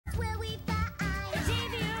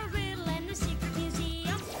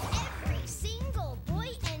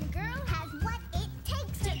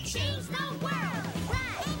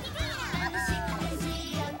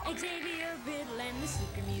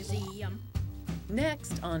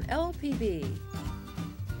Next on LPB.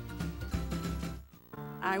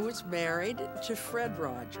 I was married to Fred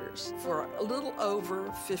Rogers for a little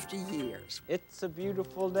over 50 years. It's a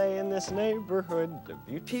beautiful day in this neighborhood.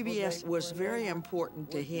 PBS was very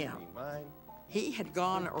important to him. He had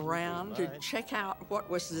gone around to check out what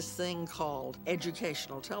was this thing called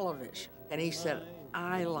educational television. And he said,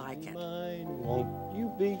 I like it. Won't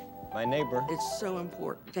you be my neighbor? It's so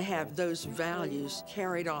important to have those values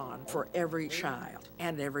carried on for every child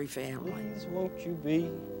and every family. Please won't you be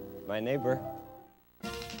my neighbor?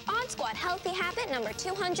 Odd Squad Healthy Habit number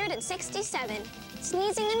 267,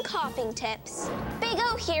 sneezing and coughing tips. Big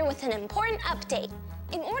O here with an important update.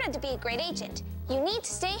 In order to be a great agent, you need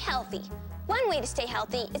to stay healthy. One way to stay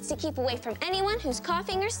healthy is to keep away from anyone who's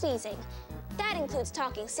coughing or sneezing. That includes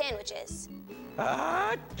talking sandwiches.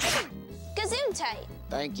 Gesundheit.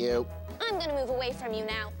 Thank you. I'm gonna move away from you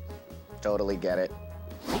now. Totally get it.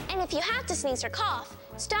 And if you have to sneeze or cough,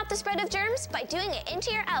 stop the spread of germs by doing it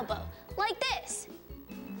into your elbow, like this.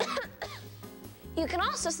 You can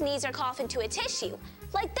also sneeze or cough into a tissue,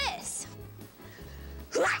 like this.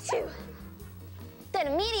 Then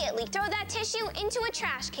immediately throw that tissue into a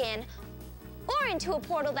trash can or into a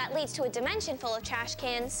portal that leads to a dimension full of trash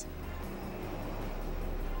cans.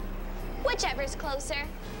 Whichever's closer.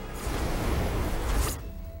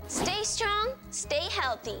 Stay strong, stay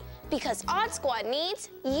healthy, because Odd Squad needs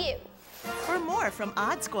you. For more from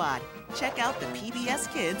Odd Squad, check out the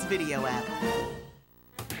PBS Kids video app.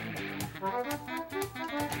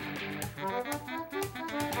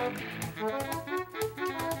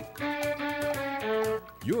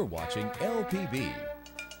 You're watching LPB.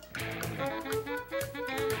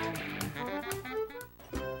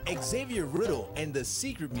 Xavier Riddle and the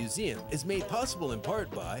Secret Museum is made possible in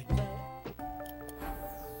part by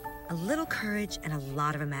a little courage and a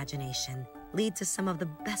lot of imagination lead to some of the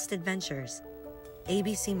best adventures.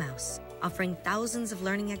 ABC Mouse, offering thousands of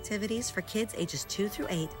learning activities for kids ages 2 through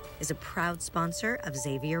 8, is a proud sponsor of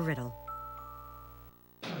Xavier Riddle.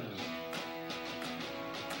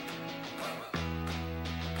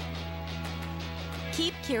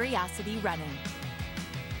 Keep curiosity running.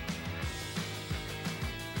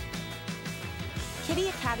 Kitty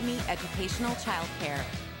Academy Educational Childcare.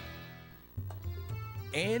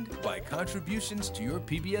 and by contributions to your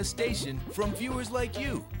PBS station from viewers like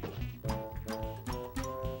you.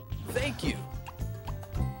 Thank you.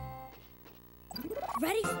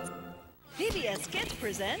 Ready? PBS Kids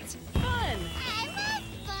presents Fun! I love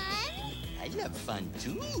fun! I love fun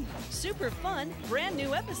too! Super fun, brand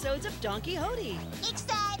new episodes of Don Quixote.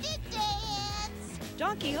 Excited dance!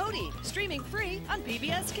 Don Quixote, streaming free on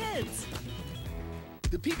PBS Kids.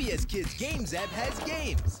 The PBS Kids Games app has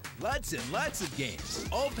games. Lots and lots of games.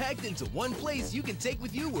 All packed into one place you can take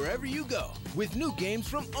with you wherever you go. With new games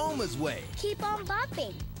from Alma's Way. Keep on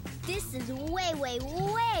bopping. This is way, way,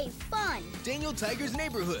 way fun. Daniel Tiger's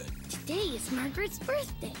Neighborhood. Today is Margaret's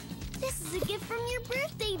birthday. This is a gift from your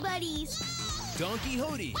birthday buddies. Don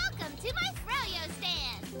Quixote. Welcome to my Froyo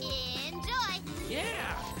stand. Enjoy.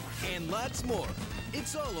 Yeah. And lots more.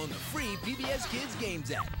 It's all on the free PBS Kids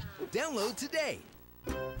Games app. Download today.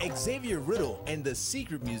 Xavier Riddle and the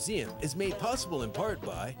Secret Museum is made possible in part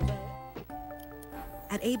by...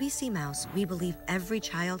 At ABC Mouse, we believe every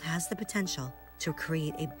child has the potential to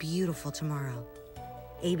create a beautiful tomorrow.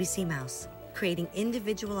 ABC Mouse, creating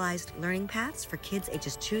individualized learning paths for kids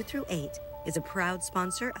ages 2 through 8, is a proud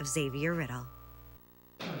sponsor of Xavier Riddle.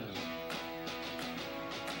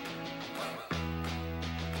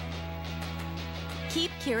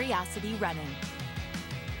 Keep curiosity running.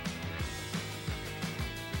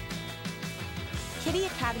 Kitty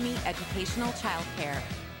Academy Educational Childcare.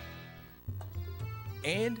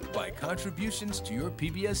 And by contributions to your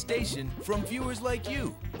PBS station from viewers like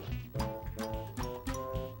you.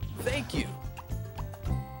 Thank you.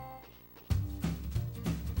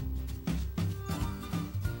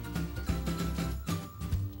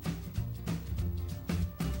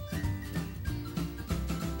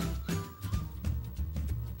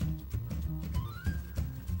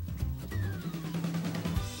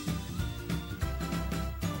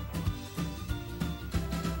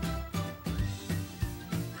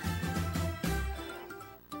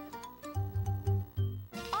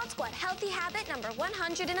 Healthy habit number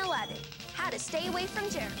 111, how to stay away from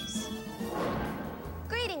germs.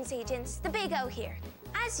 Greetings, agents. The Big O here.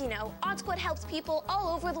 As you know, Odd Squad helps people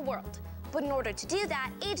all over the world. But in order to do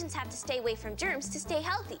that, agents have to stay away from germs to stay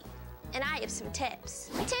healthy. And I have some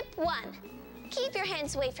tips. Tip 1, keep your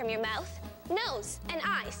hands away from your mouth, nose, and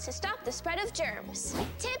eyes to stop the spread of germs.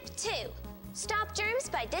 Tip 2, stop germs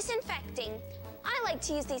by disinfecting. I like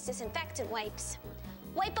to use these disinfectant wipes.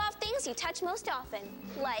 Wipe off things things you touch most often,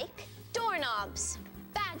 like doorknobs,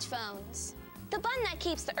 badge phones, the button that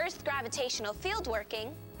keeps the Earth's gravitational field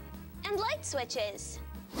working, and light switches.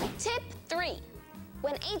 Tip 3.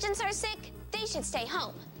 When agents are sick, they should stay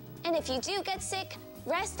home. And if you do get sick,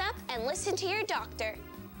 rest up and listen to your doctor.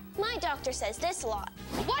 My doctor says this a lot.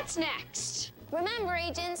 What's next? Remember,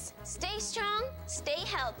 agents, stay strong, stay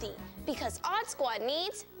healthy, because Odd Squad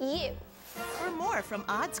needs you. For more from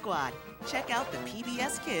Odd Squad, check out the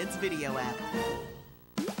PBS Kids video app.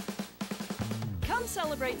 Come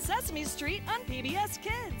celebrate Sesame Street on PBS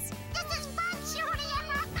Kids. This is fun, Judy!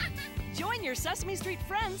 Join your Sesame Street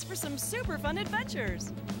friends for some super fun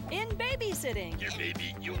adventures. In babysitting. Yeah,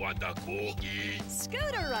 baby, you want a cookie?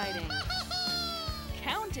 Scooter riding.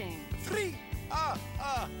 Counting. 3.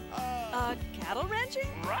 Cattle ranching?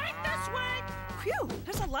 Right this way. Phew,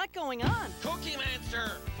 there's a lot going on. Cookie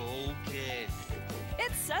Monster. Focus.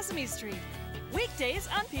 It's Sesame Street. Weekdays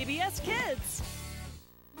on PBS Kids.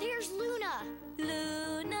 There's Luna.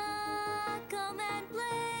 Luna, come and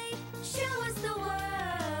play. Show us the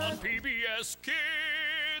world. On PBS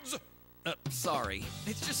Kids. Sorry.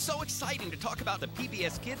 It's just so exciting to talk about the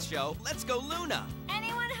PBS Kids show, Let's Go Luna.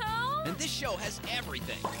 Anyone home? And this show has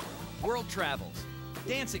everything. World travels,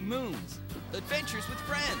 dancing moons, adventures with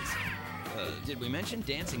friends. Did we mention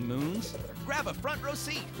dancing moons? Grab a front row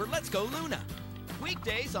seat for Let's Go Luna.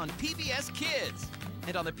 Weekdays on PBS Kids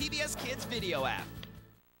and on the PBS Kids video app.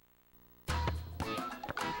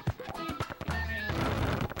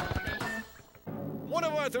 One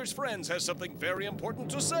of Arthur's friends has something very important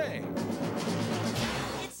to say.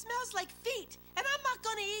 It smells like feet, and I'm not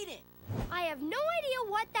gonna eat it. I have no idea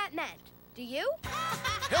what that meant. Do you?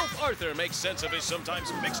 Help Arthur make sense of his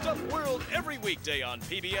sometimes mixed-up world every weekday on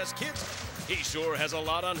PBS Kids. He sure has a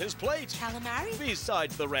lot on his plate. Calamari?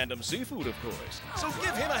 Besides the random seafood, of course. So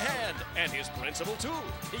give him a hand, and his principal, too.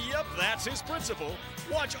 Yep, that's his principal.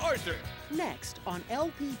 Watch Arthur. Next on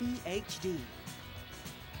LPB HD.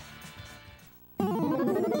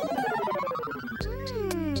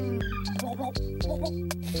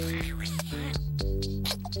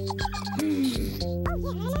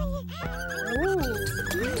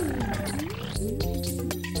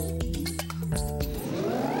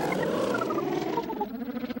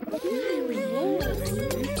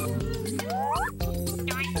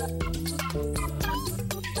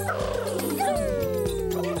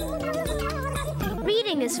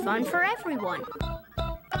 Reading is fun for everyone.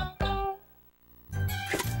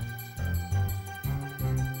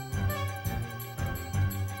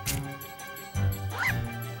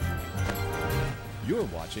 You're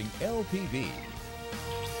watching LPB.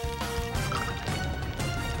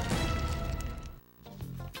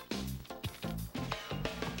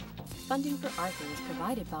 Funding for Arthur is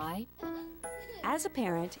provided by... As a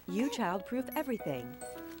parent, you childproof everything.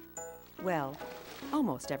 Well,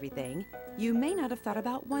 almost everything. You may not have thought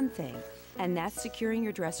about one thing, and that's securing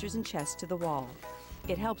your dressers and chests to the wall.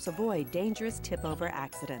 It helps avoid dangerous tip-over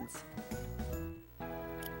accidents.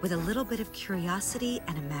 With a little bit of curiosity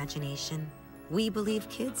and imagination, we believe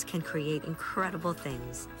kids can create incredible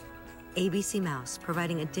things. ABC Mouse,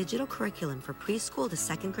 providing a digital curriculum for preschool to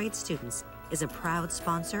second grade students, is a proud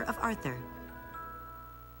sponsor of Arthur.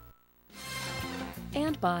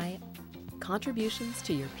 And by contributions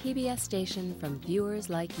to your PBS station from viewers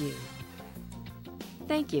like you.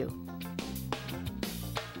 Thank you.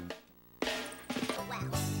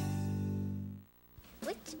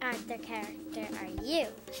 Which Arthur character are you?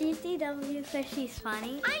 She's DW, so she's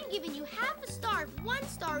funny. I'm giving you half a star. 1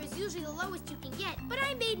 star is usually the lowest you can get, but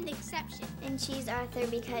I made an exception. And she's Arthur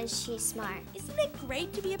because she's smart. Isn't it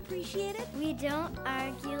great to be appreciated? We don't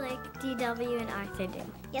argue like DW and Arthur do.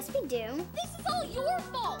 Yes, we do. This is all your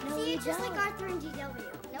fault. No, See, we it's just don't. like Arthur and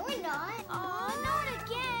DW. No, we're not. Aw, not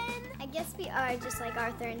again. I guess we are just like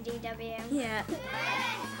Arthur and DW. Yeah.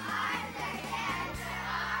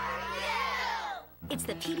 It's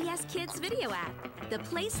the PBS Kids video app, the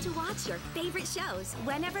place to watch your favorite shows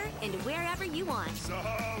whenever and wherever you want. Solid!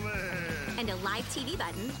 And a live TV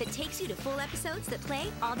button that takes you to full episodes that play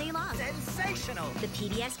all day long. Sensational! The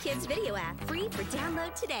PBS Kids video app, free for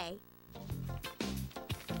download today.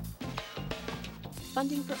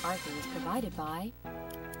 Funding for Arthur is provided by...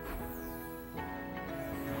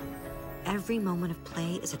 Every moment of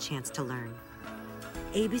play is a chance to learn.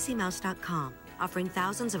 abcmouse.com, offering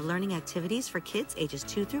thousands of learning activities for kids ages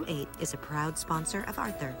 2 through 8, is a proud sponsor of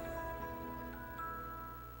Arthur.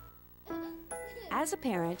 As a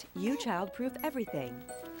parent, you childproof everything.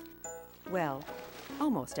 Well,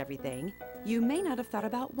 almost everything. You may not have thought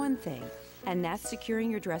about one thing, and that's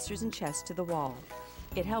securing your dressers and chests to the wall.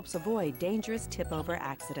 It helps avoid dangerous tip-over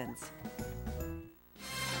accidents.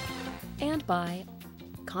 by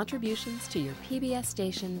contributions to your PBS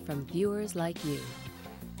station from viewers like you.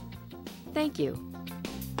 Thank you.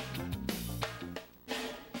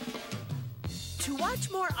 To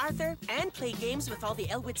watch more Arthur and play games with all the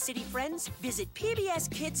Elwood City friends, visit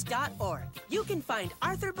pbskids.org. You can find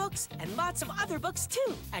Arthur books and lots of other books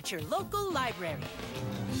too at your local library.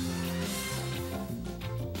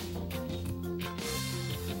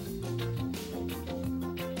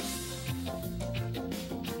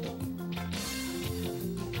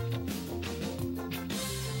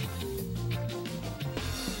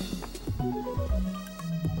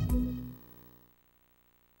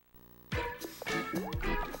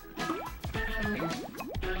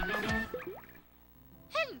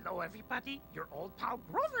 Hello, everybody. Your old pal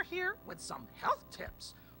Grover here with some health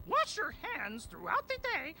tips. Wash your hands throughout the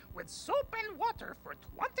day with soap and water for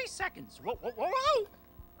 20 seconds. Whoa, whoa, whoa, whoa!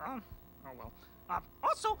 Oh well.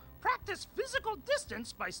 Also, practice physical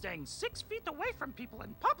distance by staying 6 feet away from people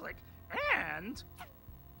in public. And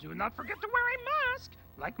do not forget to wear a mask.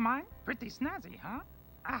 Like mine? Pretty snazzy, huh?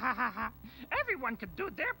 Everyone could do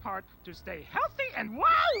their part to stay healthy and wow!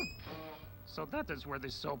 So that is where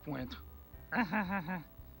the soap went.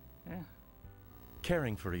 Yeah.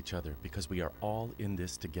 Caring for each other because we are all in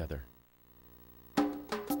this together.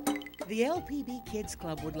 The LPB Kids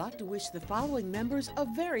Club would like to wish the following members a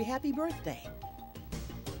very happy birthday.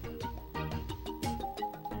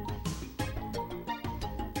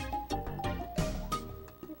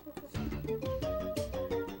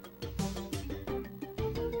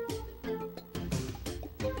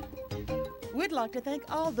 We'd like to thank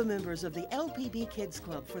all the members of the LPB Kids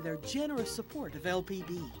Club for their generous support of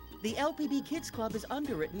LPB. The LPB Kids Club is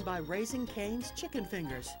underwritten by Raising Cane's Chicken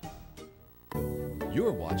Fingers.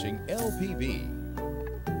 You're watching LPB.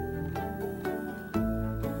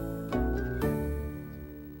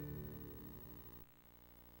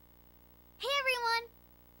 Hey everyone!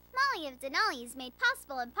 Molly of Denali is made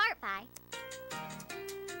possible in part by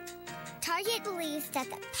Target believes that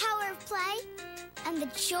the power of play and the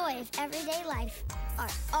joy of everyday life are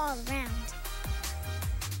all around.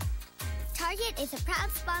 Target is a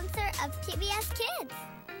proud sponsor of PBS Kids.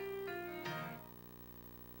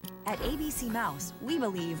 At ABC Mouse, we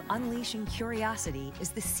believe unleashing curiosity is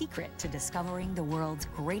the secret to discovering the world's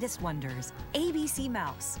greatest wonders. ABC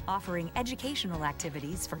Mouse, offering educational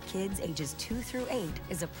activities for kids ages 2 through 8,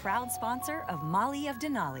 is a proud sponsor of Molly of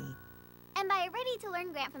Denali. And by a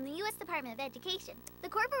ready-to-learn grant from the U.S. Department of Education, the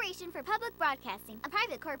Corporation for Public Broadcasting, a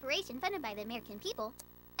private corporation funded by the American people,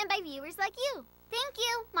 and by viewers like you. Thank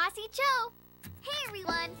you, Mossy Cho. Hey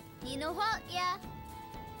everyone, you know what, yeah?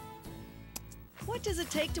 What does it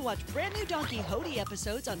take to watch brand new Don Quixote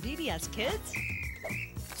episodes on PBS Kids?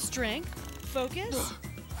 Strength, focus,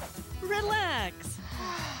 relax.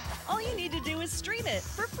 All you need to do is stream it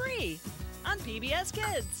for free on PBS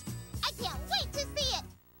Kids. I can't wait to see it!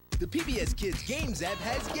 The PBS Kids Games app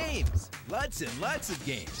has games. Lots and lots of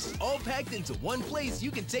games. All packed into one place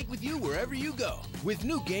you can take with you wherever you go. With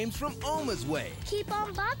new games from Alma's Way. Keep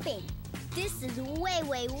on bopping. This is way,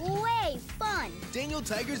 way, way fun. Daniel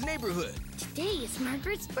Tiger's Neighborhood. Today is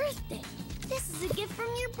Margaret's birthday. This is a gift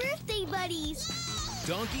from your birthday buddies.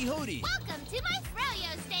 Don Quixote. Welcome to my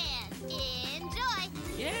froyo stand. Enjoy.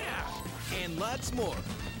 Yeah. And lots more.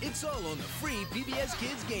 It's all on the free PBS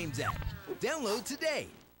Kids Games app. Download today.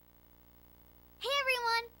 Hey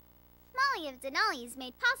everyone! Molly of Denali is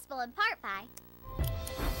made possible in part by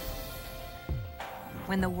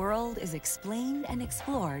When the world is explained and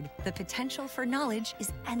explored, the potential for knowledge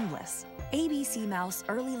is endless. ABC Mouse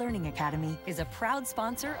Early Learning Academy is a proud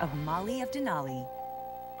sponsor of Molly of Denali.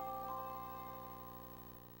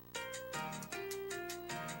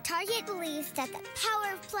 Target believes that the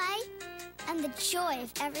power of play and the joy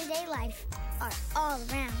of everyday life are all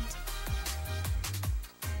around.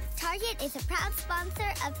 Target is a proud sponsor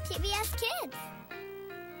of PBS Kids.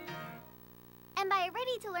 And by a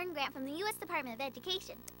ready-to-learn grant from the U.S. Department of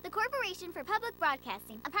Education, the Corporation for Public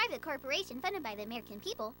Broadcasting, a private corporation funded by the American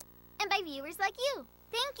people, and by viewers like you.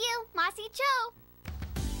 Thank you, Mossy Cho.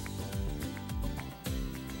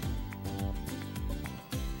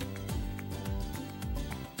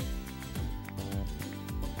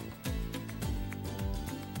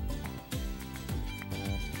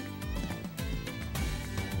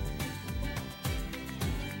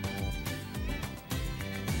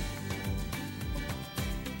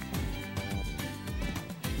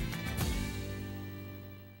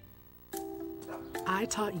 I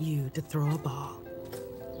taught you to throw a ball,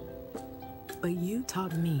 but you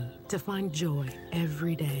taught me to find joy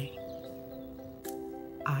every day.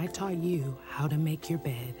 I taught you how to make your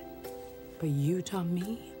bed, but you taught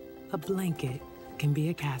me a blanket can be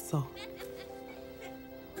a castle.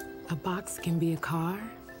 A box can be a car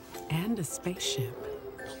and a spaceship.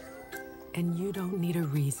 And you don't need a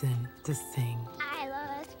reason to sing. I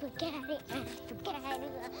love spaghetti and spaghetti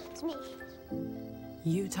loves me.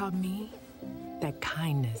 You taught me that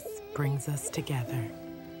kindness brings us together.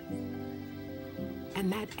 And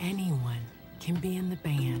that anyone can be in the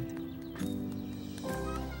band.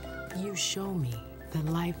 You show me that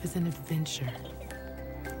life is an adventure.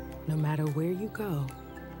 No matter where you go,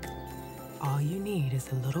 all you need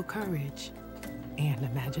is a little courage and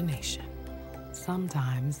imagination.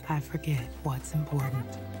 Sometimes I forget what's important.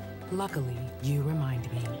 Luckily, you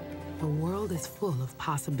remind me. The world is full of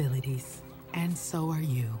possibilities, and so are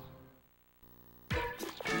you.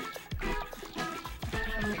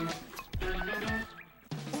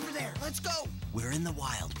 Over there, let's go! We're in the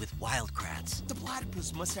wild with wildcrats. The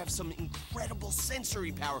platypus must have some incredible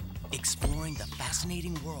sensory power. Exploring the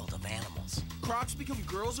fascinating world of animals. Crocs become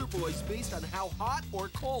girls or boys based on how hot or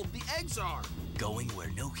cold the eggs are. Going where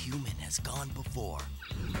no human has gone before.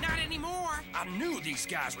 Not anymore! I knew these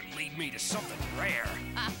guys would lead me to something rare.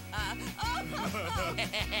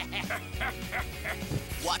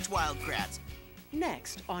 Watch Wildcrats.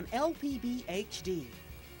 Next on LPB HD.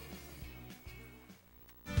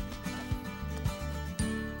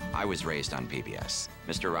 I was raised on PBS.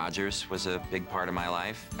 Mr. Rogers was a big part of my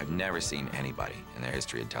life. I've never seen anybody in the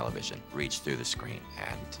history of television reach through the screen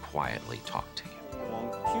and quietly talk to you.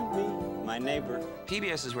 Won't you be my neighbor?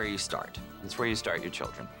 PBS is where you start. It's where you start your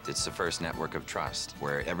children. It's the first network of trust,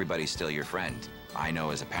 where everybody's still your friend. I know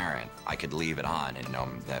as a parent, I could leave it on and know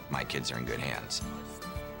that my kids are in good hands.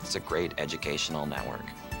 It's a great educational network.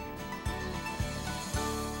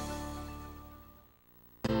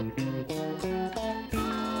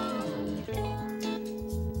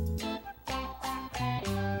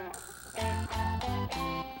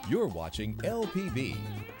 You're watching LPB.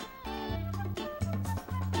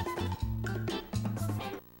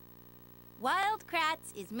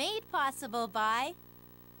 Wildcrats is made possible by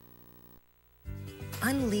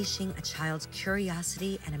Unleashing a child's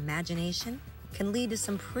curiosity and imagination can lead to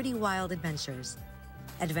some pretty wild adventures.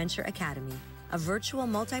 Adventure Academy, a virtual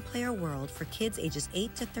multiplayer world for kids ages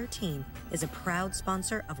 8 to 13, is a proud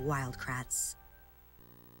sponsor of Wildcrats.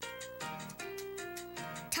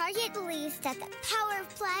 Target believes that the power of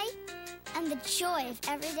play and the joy of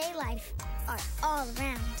everyday life are all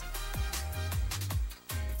around.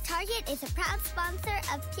 Target is a proud sponsor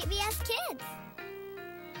of PBS Kids.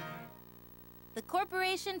 the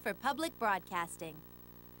Corporation for Public Broadcasting,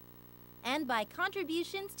 and by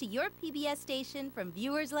contributions to your PBS station from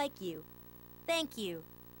viewers like you. Thank you.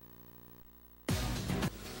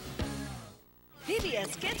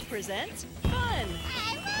 PBS Kids presents Fun!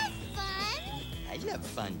 I love fun! I love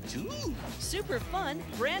fun, too. Super fun,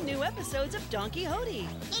 brand new episodes of Don Quixote.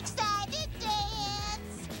 Excited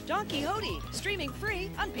dance! Don Quixote, streaming free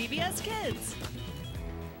on PBS Kids.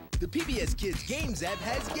 The PBS Kids Games app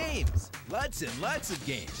has games. Lots and lots of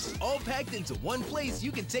games. All packed into one place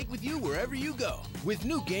you can take with you wherever you go. With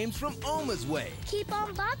new games from Alma's Way. Keep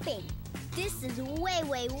on bopping. This is way,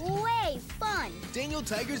 way, way fun. Daniel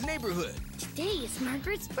Tiger's Neighborhood. Today is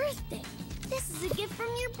Margaret's birthday. This is a gift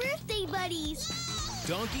from your birthday buddies.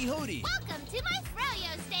 Don Quixote. Welcome to my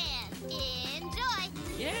Froyo stand. Enjoy.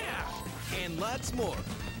 Yeah. And lots more.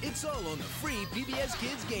 It's all on the free PBS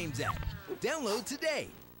Kids Games app. Download today.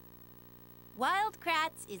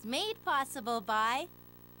 Wildcrats is made possible by...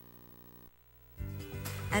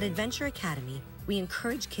 At Adventure Academy, we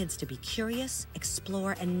encourage kids to be curious,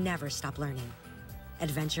 explore, and never stop learning.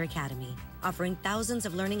 Adventure Academy, offering thousands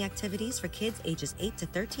of learning activities for kids ages 8 to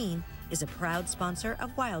 13, is a proud sponsor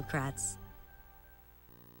of Wildcrats.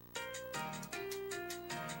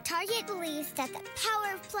 Target believes that the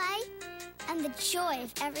power of play and the joy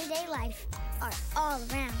of everyday life are all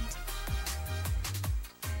around.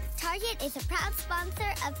 Target is a proud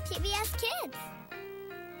sponsor of PBS Kids.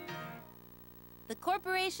 the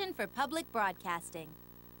Corporation for Public Broadcasting,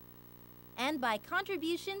 and by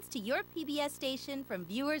contributions to your PBS station from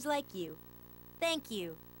viewers like you. Thank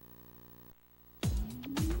you.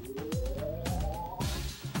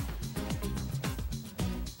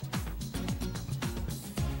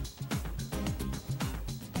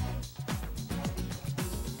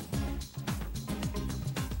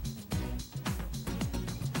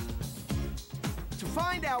 To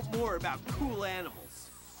find out more about cool animals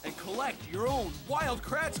and collect your own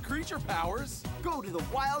Wildcrats creature powers, go to the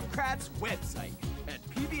Wildcrats website at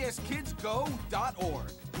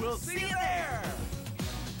pbskidsgo.org. We'll see you there!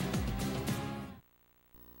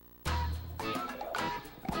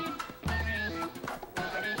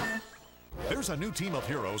 Here's a new team of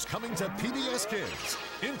heroes coming to PBS Kids.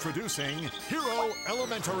 Introducing Hero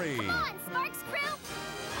Elementary. Come on, Sparks Crew!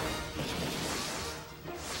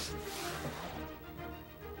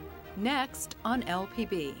 Next on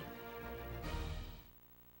LPB.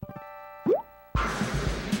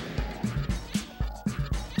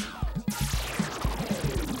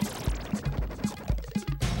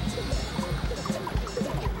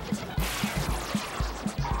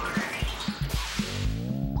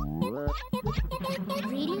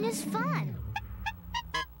 Reading is fun.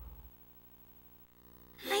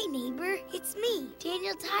 Hi, neighbor. It's me,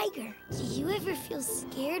 Daniel Tiger. Do you ever feel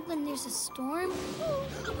scared when there's a storm?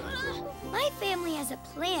 My family has a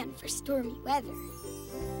plan for stormy weather.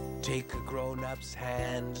 Take a grown-up's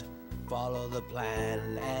hand, follow the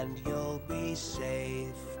plan, and you'll be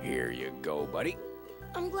safe. Here you go, buddy.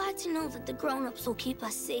 I'm glad to know that the grown-ups will keep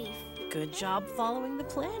us safe. Good job following the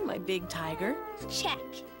plan, my big tiger. Check.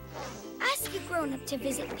 Ask a grown-up to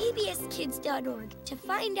visit pbskids.org to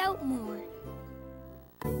find out more.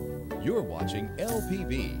 You're watching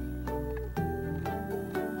LPB.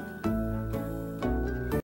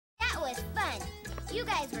 That was fun. You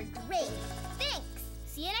guys were great. Thanks.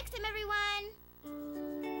 See you next time, everyone.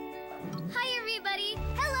 Hi, everybody.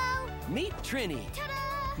 Hello. Meet Trini.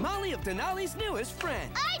 Ta-da! Molly of Denali's newest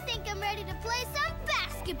friend. I think I'm ready to play some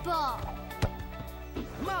basketball.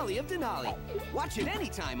 Molly of Denali. Watch it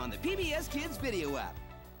anytime on the PBS Kids video app.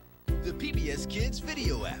 The PBS Kids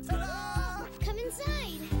video app, Come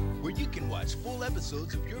inside. where you can watch full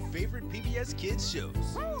episodes of your favorite PBS Kids shows.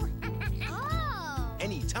 Oh.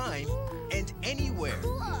 Anytime and anywhere.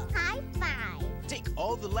 Cool. High five. Take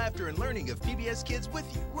all the laughter and learning of PBS Kids with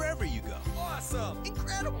you wherever you go. Awesome!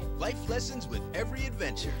 Incredible! Life lessons with every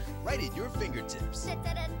adventure, right at your fingertips.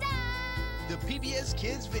 Da-da-da-da. The PBS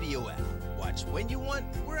Kids video app. Watch when you want,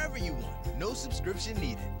 wherever you want. No subscription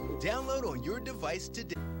needed. Download on your device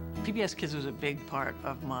today. PBS Kids was a big part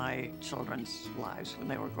of my children's lives when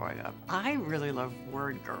they were growing up. I really love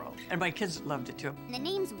Word Girl, and my kids loved it too. The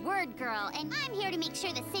name's Word Girl, and I'm here to make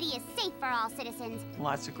sure the city is safe for all citizens.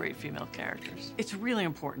 Lots of great female characters. It's really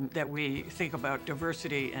important that we think about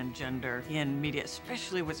diversity and gender in media,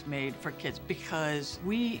 especially what's made for kids, because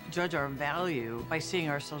we judge our value by seeing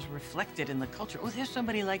ourselves reflected in the culture. Oh, there's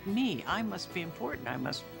somebody like me. I must be important. I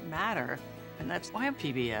must matter. And that's why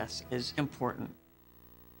PBS is important.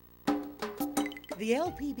 The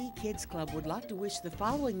LPB Kids Club would like to wish the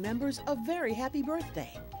following members a very happy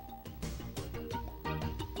birthday.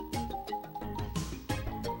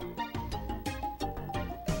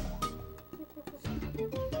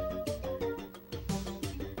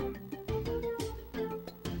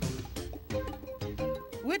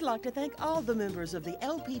 We'd like to thank all the members of the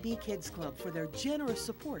LPB Kids Club for their generous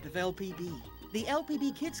support of LPB. The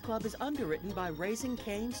LPB Kids Club is underwritten by Raising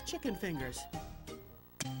Cane's Chicken Fingers.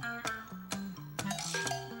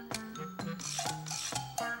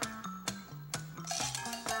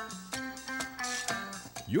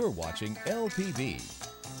 You're watching LPB.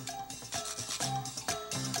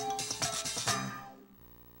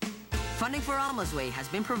 Funding for Alma's Way has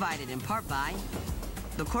been provided in part by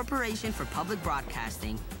the Corporation for Public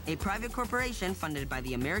Broadcasting, a private corporation funded by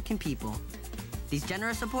the American people. These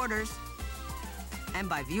generous supporters, and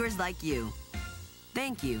by viewers like you.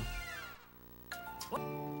 Thank you.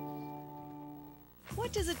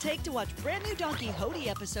 What does it take to watch brand new Don Quixote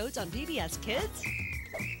episodes on PBS Kids?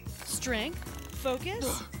 Strength,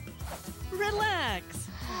 focus, relax.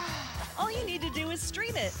 All you need to do is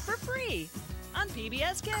stream it for free on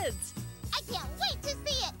PBS Kids. I can't wait to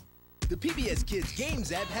see it. The PBS Kids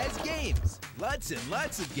Games app has games. Lots and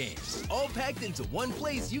lots of games. All packed into one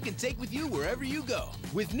place you can take with you wherever you go.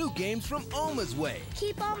 With new games from Alma's Way.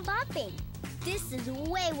 Keep on bopping. This is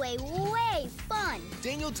way, way, way fun.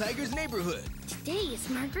 Daniel Tiger's Neighborhood. Today is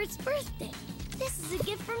Margaret's birthday. This is a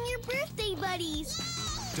gift from your birthday buddies.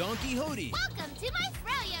 Don Quixote. Welcome to my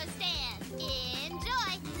froyo stand.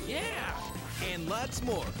 Enjoy. Yeah! And lots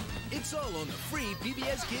more. It's all on the free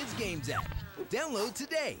PBS Kids Games app. Download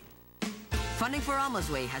today. Funding for Alma's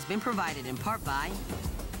Way has been provided in part by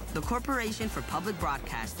the Corporation for Public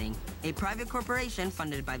Broadcasting, a private corporation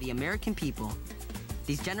funded by the American people.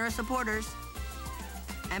 These generous supporters,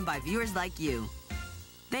 and by viewers like you.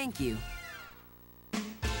 Thank you.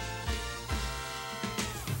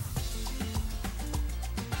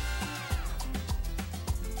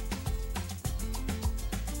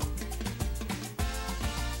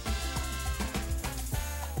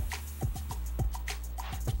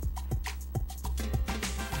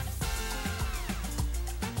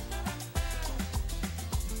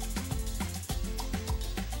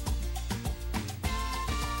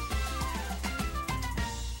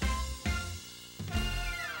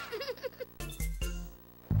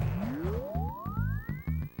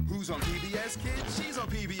 Who's on PBS Kids? She's on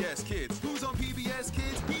PBS Kids. Who's on PBS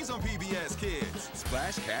Kids? He's on PBS Kids.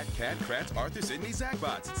 Splash, Cat, Kratz, Arthur, Sydney,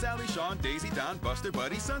 Zachbots. Sally, Sean, Daisy, Don, Buster,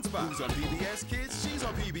 Buddy, Sunspot. Who's on PBS Kids? She's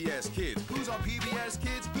on PBS Kids. Who's on PBS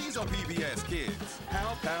Kids? He's on PBS Kids.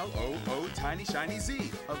 Pal, Pal, O, Tiny, Shiny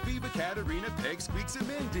Z. Aviva, Katarina, Peg, Squeaks, and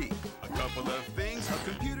Mindy. A couple of things, a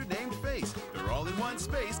computer named Face. They're all in one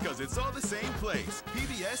space, cause it's all the same place.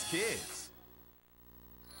 PBS Kids.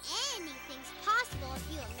 Anything's possible if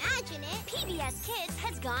you imagine it. PBS Kids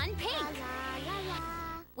has gone pink. La, la, la, la.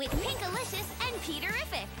 With Pinkalicious and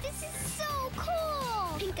Peterific. This is so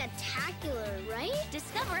cool. Pinkatacular, right?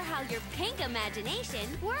 Discover how your pink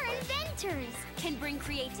imagination, we're inventors, can bring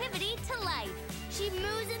creativity to life. She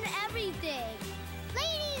moves in everything.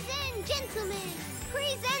 Ladies and gentlemen,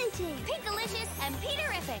 presenting Pinkalicious and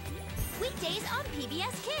Peterific. Weekdays on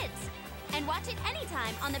PBS Kids. And watch it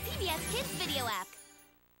anytime on the PBS Kids video app.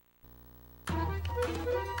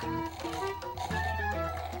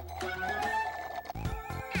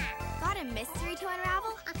 Got a mystery to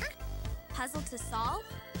unravel? Puzzle to solve?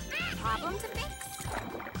 Problem to fix?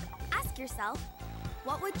 Ask yourself,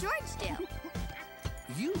 what would George do?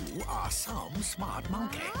 You are some smart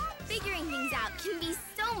monkey. Figuring things out can be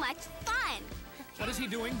so much fun. What is he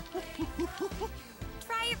doing?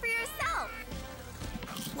 Try it for yourself.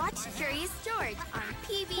 Watch Curious George on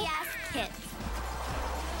PBS Kids.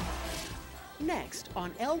 Next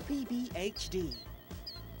on LPB HD.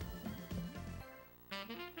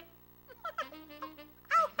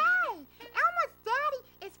 Oh, hey! Elmo's daddy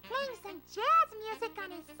is playing some jazz music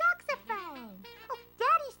on his saxophone. Oh,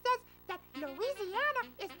 Daddy says that Louisiana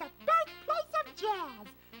is the birthplace of jazz.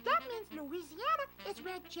 That means Louisiana is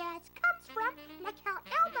where jazz comes from, like how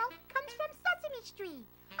Elmo comes from Sesame Street.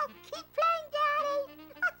 Oh, keep playing, Daddy!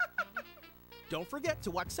 Don't forget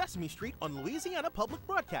to watch Sesame Street on Louisiana Public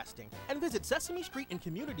Broadcasting and visit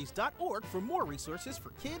sesamestreetandcommunities.org for more resources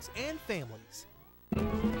for kids and families.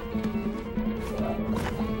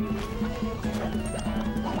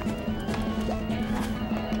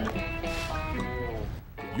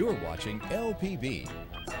 You're watching LPB.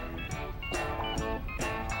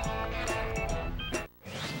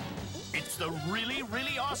 It's the really,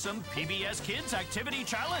 really awesome PBS Kids Activity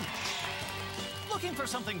Challenge. Looking for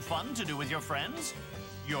something fun to do with your friends?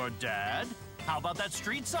 Your dad? How about that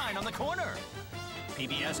street sign on the corner?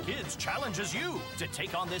 PBS Kids challenges you to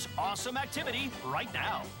take on this awesome activity right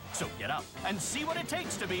now. So get up and see what it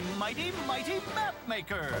takes to be mighty, mighty map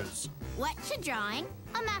makers. What's a drawing?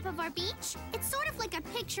 A map of our beach? It's sort of like a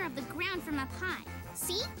picture of the ground from up high.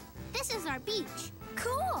 See? This is our beach.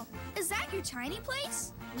 Cool! Is that your tiny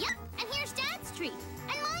place? Yep, and here's Dad's tree,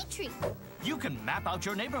 and my tree. You can map out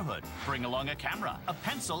your neighborhood. Bring along a camera, a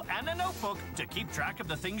pencil, and a notebook to keep track of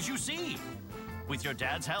the things you see. With your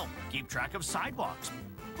dad's help, keep track of sidewalks,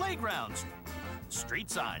 playgrounds, street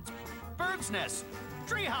signs, birds' nests,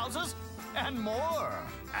 tree houses, and more.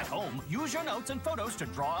 At home, use your notes and photos to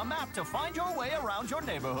draw a map to find your way around your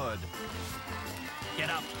neighborhood. Get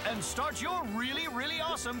up and start your really, really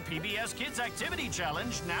awesome PBS Kids Activity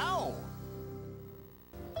Challenge now.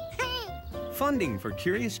 Funding for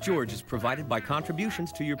Curious George is provided by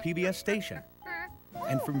contributions to your PBS station.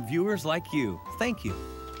 And from viewers like you, thank you.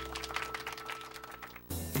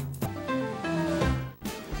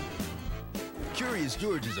 Curious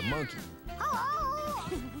George is a monkey.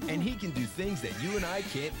 And he can do things that you and I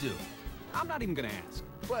can't do. I'm not even gonna ask.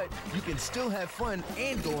 But you can still have fun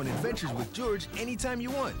and go on adventures with George anytime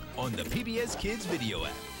you want on the PBS Kids video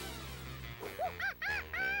app.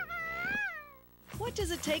 What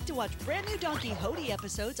does it take to watch brand new Don Quixote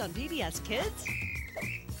episodes on PBS Kids?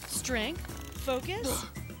 Strength, focus,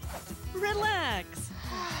 relax.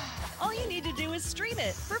 All you need to do is stream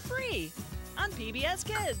it for free on PBS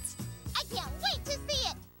Kids. I can't wait to see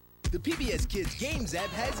it! The PBS Kids Games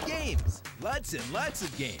app has games. Lots and lots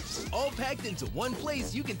of games. All packed into one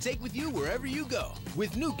place you can take with you wherever you go.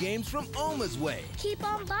 With new games from Alma's Way. Keep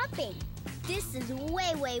on bopping. This is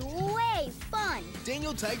way, way, way fun.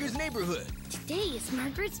 Daniel Tiger's Neighborhood. Today is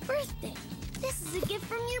Margaret's birthday. This is a gift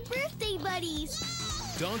from your birthday buddies.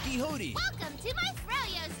 Don Quixote. Welcome to my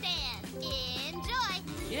Froyo stand. Enjoy.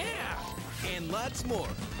 Yeah. And lots more.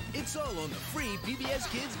 It's all on the free PBS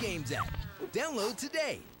Kids Games app. Download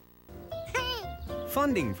today.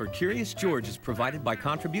 Funding for Curious George is provided by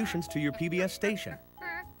contributions to your PBS station.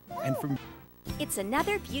 And from... It's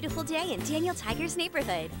another beautiful day in Daniel Tiger's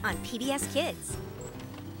Neighborhood on PBS Kids.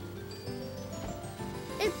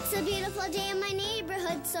 It's a beautiful day in my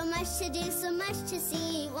neighborhood. So much to do, so much to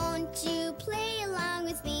see. Won't you play along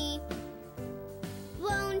with me?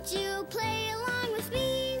 Won't you play along with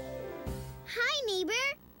me? Hi, neighbor.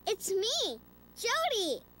 It's me,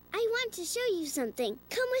 Jody. I I want to show you something.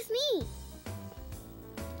 Come with me.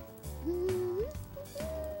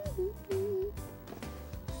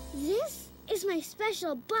 This is my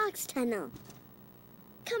special box tunnel.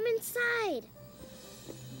 Come inside.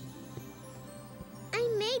 I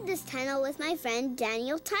made this tunnel with my friend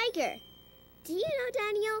Daniel Tiger. Do you know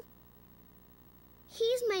Daniel?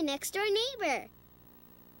 He's my next door neighbor.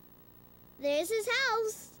 There's his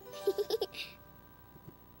house.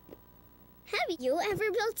 Have you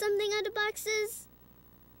ever built something out of boxes?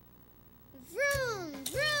 Vroom,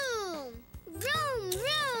 vroom, vroom,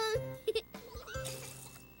 vroom.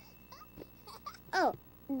 Oh,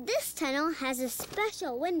 this tunnel has a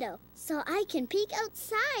special window, so I can peek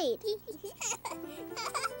outside.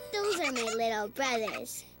 Those are my little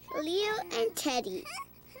brothers, Leo and Teddy.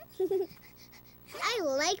 I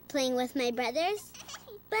like playing with my brothers,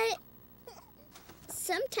 but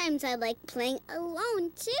sometimes I like playing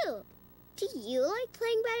alone, too. Do you like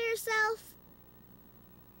playing by yourself?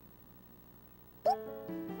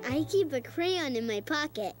 I keep a crayon in my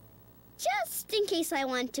pocket, just in case I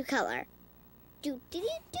want to color.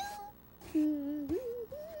 Do-do-do-do.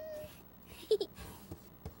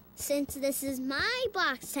 Since this is my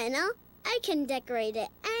box tunnel, I can decorate it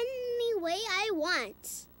any way I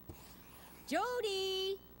want.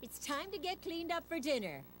 Jody, it's time to get cleaned up for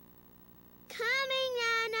dinner. Coming,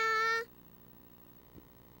 Anna.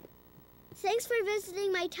 Thanks for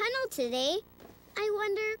visiting my tunnel today. I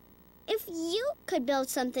wonder if you could build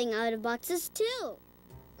something out of boxes, too.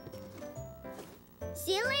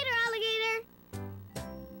 See you later, alligator.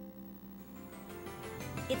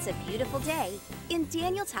 It's a beautiful day in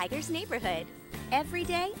Daniel Tiger's neighborhood. Every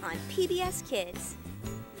day on PBS Kids.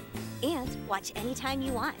 And watch anytime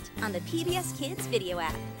you want on the PBS Kids video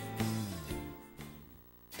app.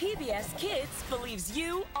 PBS Kids believes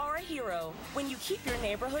you are a hero when you keep your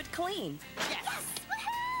neighborhood clean. Yes!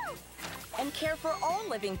 Woohoo! And care for all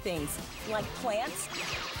living things, like plants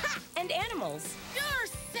and animals. You're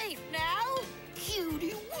safe now,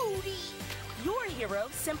 cutie wootie. You're a hero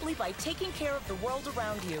simply by taking care of the world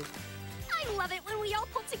around you. I love it when we all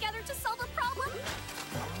pull together to solve a problem.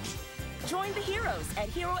 Join the heroes at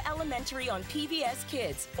Hero Elementary on PBS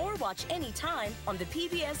Kids or watch anytime on the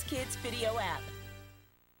PBS Kids video app.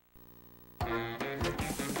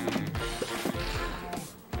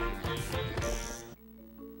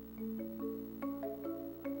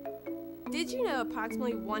 Did you know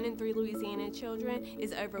approximately 1 in 3 Louisiana children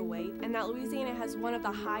is overweight, and that Louisiana has one of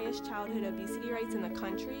the highest childhood obesity rates in the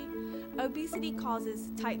country? Obesity causes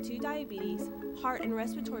type 2 diabetes, heart and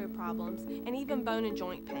respiratory problems, and even bone and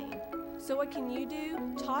joint pain. So what can you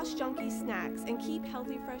do? Toss junky snacks and keep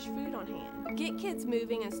healthy fresh food on hand. Get kids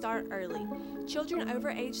moving and start early. Children over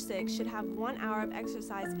age 6 should have 1 hour of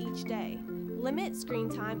exercise each day. Limit screen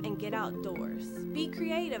time and get outdoors. Be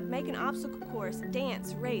creative, make an obstacle course,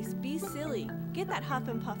 dance, race, be silly. Get that huff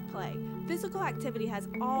and puff play. Physical activity has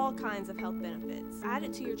all kinds of health benefits. Add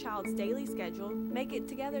it to your child's daily schedule, make it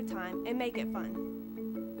together time, and make it fun.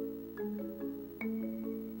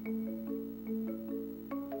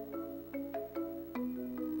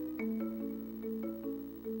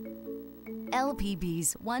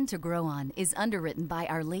 LPB's One to Grow On is underwritten by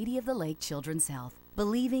Our Lady of the Lake Children's Health,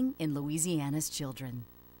 believing in Louisiana's children.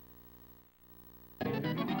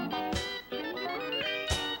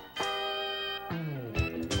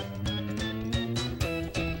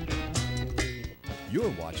 You're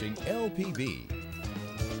watching LPB.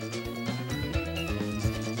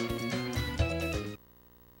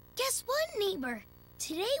 Guess what, neighbor?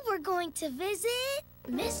 Today we're going to visit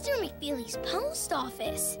Mr. McFeely's post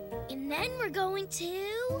office. And then we're going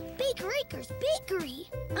to Baker Acres Bakery.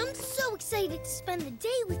 I'm so excited to spend the day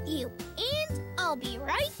with you. And I'll be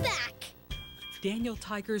right back. Daniel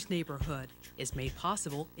Tiger's Neighborhood is made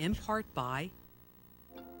possible in part by...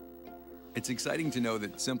 It's exciting to know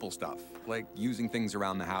that simple stuff, like using things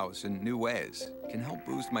around the house in new ways, can help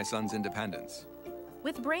boost my son's independence.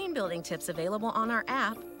 With brain-building tips available on our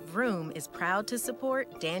app, Vroom is proud to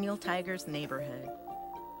support Daniel Tiger's Neighborhood.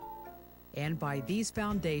 And by these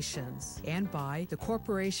foundations, and by the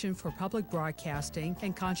Corporation for Public Broadcasting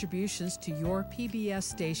and contributions to your PBS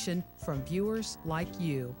station from viewers like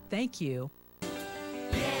you. Thank you.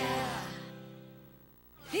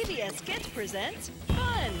 PBS Kids presents Fun!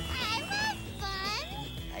 I love fun!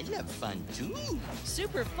 I love fun, too.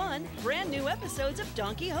 Super fun, brand new episodes of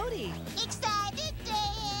Don Quixote. Excited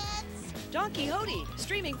dance! Don Quixote,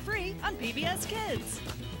 streaming free on PBS Kids.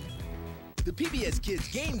 The PBS Kids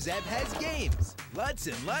Games app has games. Lots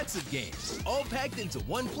and lots of games. All packed into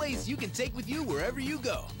one place you can take with you wherever you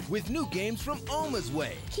go. With new games from Alma's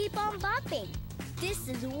Way. Keep on bopping. This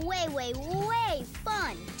is way, way, way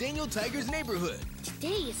fun. Daniel Tiger's Neighborhood. Today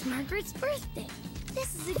is Margaret's birthday.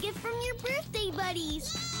 This is a gift from your birthday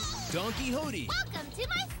buddies. Donkey Hody. Welcome to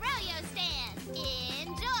my froyo stand.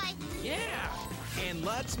 Enjoy. Yeah! And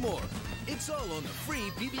lots more. It's all on the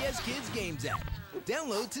free PBS Kids Games app.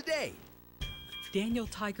 Download today. Daniel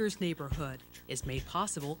Tiger's Neighborhood is made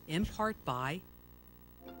possible in part by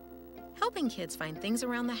Helping kids find things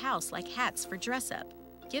around the house like hats for dress-up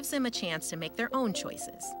gives them a chance to make their own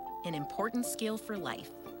choices, an important skill for life.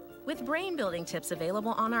 With brain-building tips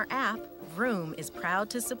available on our app, Vroom is proud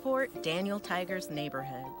to support Daniel Tiger's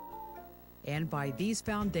Neighborhood. And by these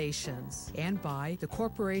foundations, and by the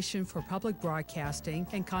Corporation for Public Broadcasting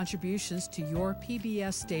and contributions to your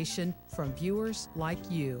PBS station from viewers like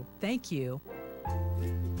you. Thank you.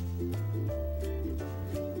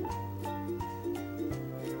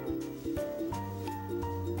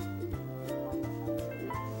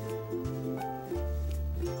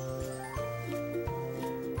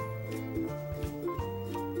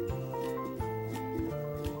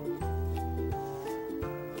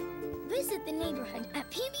 Visit the neighborhood at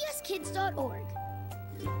pbskids.org.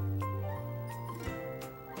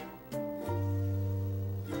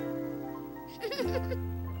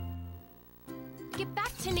 Get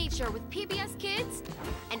back to nature with PBS Kids,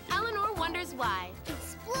 and Eleanor wonders why.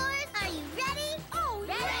 Explorers, are you ready? Oh,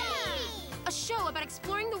 Ready! A show about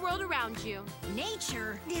exploring the world around you.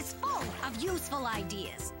 Nature is full of useful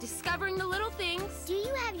ideas. Discovering the little things. Do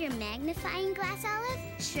you have your magnifying glass, Olive?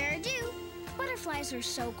 Sure do. Butterflies are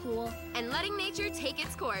so cool. And letting nature take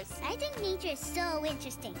its course. I think nature is so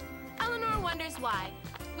interesting. Eleanor wonders why.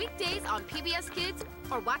 Weekdays on PBS Kids,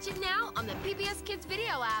 or watch it now on the PBS Kids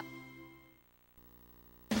video app.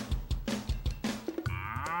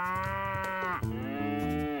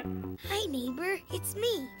 Hi, neighbor. It's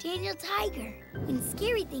me, Daniel Tiger. When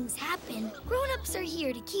scary things happen, grown-ups are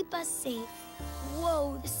here to keep us safe.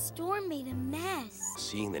 Whoa, the storm made a mess.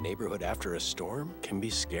 Seeing the neighborhood after a storm can be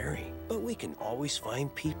scary, but we can always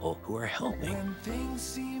find people who are helping. When things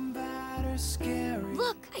seem bad or scary,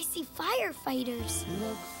 Look, I see firefighters.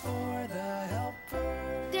 look for the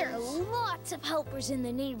helper. There are lots of helpers in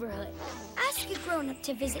the neighborhood. Ask a grown-up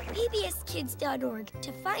to visit pbskids.org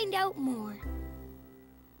to find out more.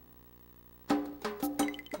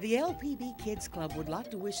 The LPB Kids Club would like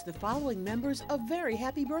to wish the following members a very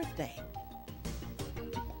happy birthday.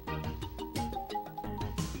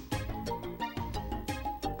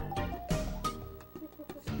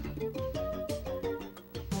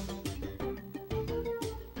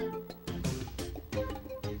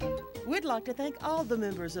 We'd like to thank all the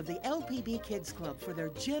members of the LPB Kids Club for their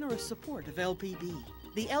generous support of LPB.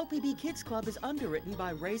 The LPB Kids Club is underwritten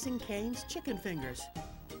by Raising Cane's Chicken Fingers.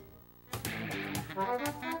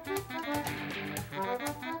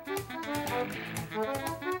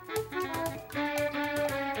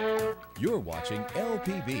 You're watching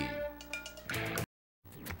LPB.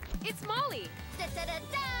 It's Molly.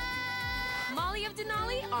 Molly of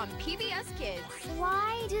Denali on PBS Kids.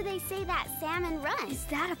 Why do they say that salmon run? Is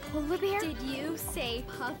that a polar bear? Did you say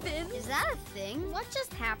puffin? Is that a thing? What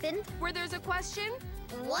just happened? Where there's a question,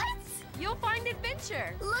 What? you'll find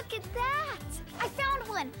adventure. Look at that! I found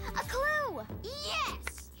one! A clue!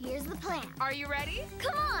 Yes! Here's the plan. Are you ready?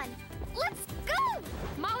 Come on! Let's go!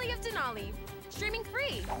 Molly of Denali. Streaming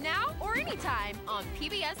free, now or anytime on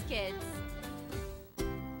PBS Kids.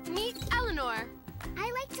 Meet Eleanor.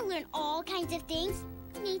 I like to learn all kinds of things.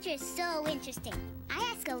 Nature is so interesting. I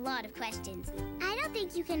ask a lot of questions. I don't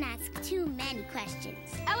think you can ask too many questions.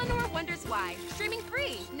 Eleanor wonders why. Streaming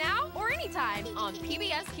free, now or anytime on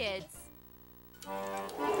PBS Kids.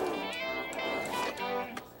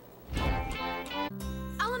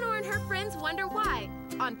 Eleanor and her friends wonder why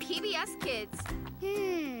on PBS Kids.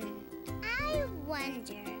 I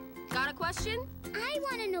wonder. Got a question? I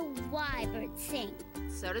want to know why birds sing.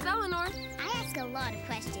 So does Eleanor. I ask a lot of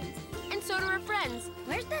questions. And so do her friends.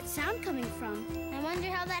 Where's that sound coming from? I wonder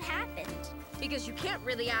how that happened. Because you can't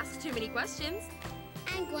really ask too many questions.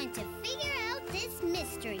 I'm going to figure out this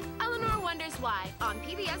mystery. Eleanor wonders why on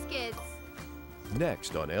PBS Kids.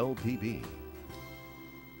 Next on LPB.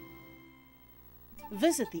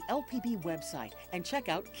 Visit the LPB website and check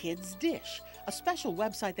out Kids Dish, a special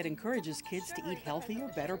website that encourages kids to eat healthier,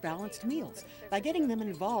 better balanced meals by getting them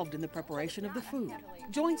involved in the preparation of the food.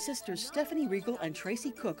 Join sisters Stephanie Regal and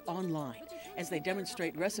Tracy Cook online as they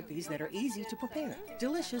demonstrate recipes that are easy to prepare,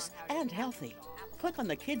 delicious, and healthy. Click on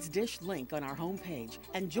the Kids Dish link on our homepage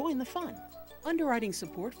and join the fun. Underwriting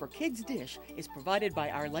support for Kids Dish is provided by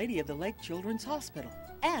Our Lady of the Lake Children's Hospital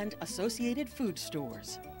and Associated Food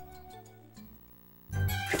Stores.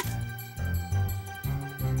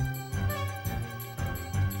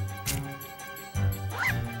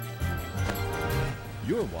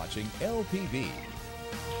 You're watching LPB.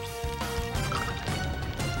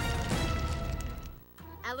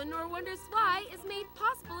 Eleanor Wonders Why is made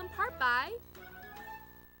possible in part by...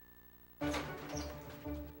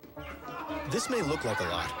 This may look like a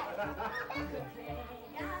lot,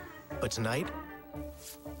 but tonight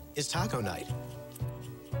is taco night.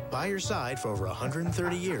 By your side for over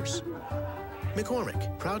 130 years.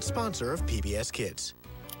 McCormick, proud sponsor of PBS Kids.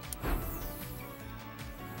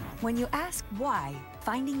 When you ask why,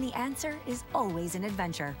 finding the answer is always an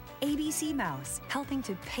adventure. ABC Mouse, helping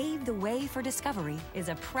to pave the way for discovery, is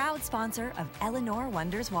a proud sponsor of Eleanor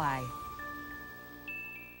Wonders Why.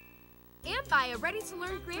 And by a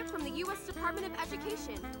ready-to-learn grant from the U.S. Department of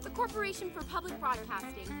Education, the Corporation for Public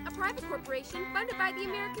Broadcasting, a private corporation funded by the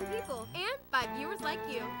American people, and by viewers like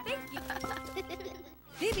you. Thank you.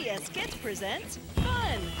 PBS Kids presents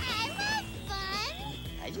Fun! I love fun!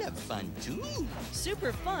 I love fun too.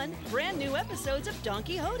 Super fun, brand new episodes of Don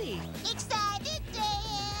Quixote. Excited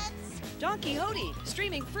dance! Don Quixote,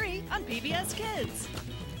 streaming free on PBS Kids.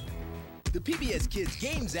 The PBS Kids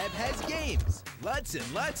Games app has games. Lots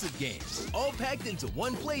and lots of games. All packed into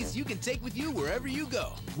one place you can take with you wherever you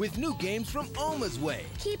go. With new games from Alma's Way.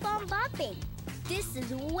 Keep on bopping. This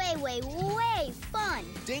is way, way, way fun.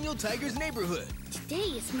 Daniel Tiger's Neighborhood. Today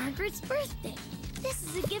is Margaret's birthday. This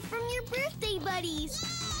is a gift from your birthday buddies.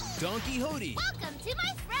 Don Quixote. Welcome to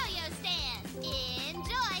my Froyo stand.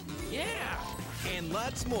 Enjoy. Yeah! And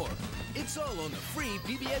lots more. It's all on the free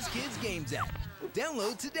PBS Kids Games app.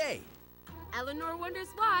 Download today. Eleanor Wonders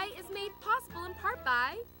Why is made possible in part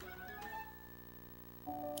by...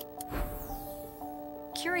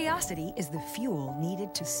 Curiosity is the fuel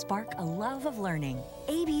needed to spark a love of learning.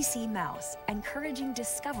 ABC Mouse, encouraging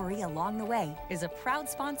discovery along the way, is a proud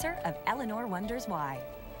sponsor of Eleanor Wonders Why.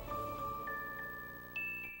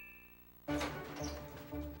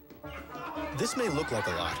 This may look like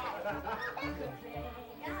a lot,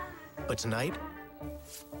 but tonight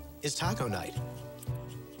is taco night.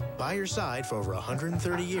 By your side for over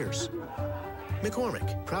 130 years.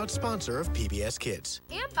 McCormick, proud sponsor of PBS Kids.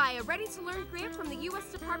 And by a ready-to-learn grant from the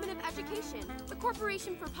U.S. Department of Education, the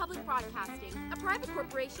Corporation for Public Broadcasting, a private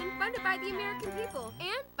corporation funded by the American people,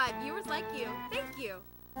 and by viewers like you. Thank you.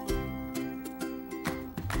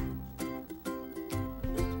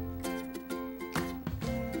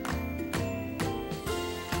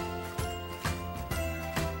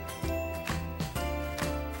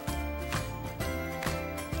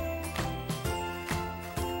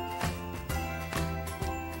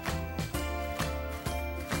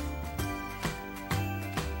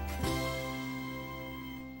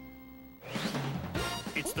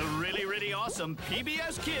 It's the really awesome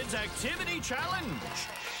PBS Kids Activity Challenge.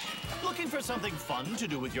 Looking for something fun to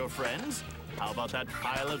do with your friends? How about that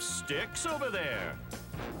pile of sticks over there?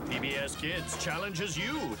 PBS Kids challenges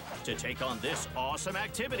you to take on this awesome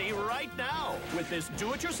activity right now with this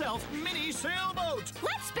do-it-yourself mini sailboat.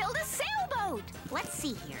 Let's build a sailboat. Let's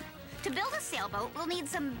see here. To build a sailboat, we'll need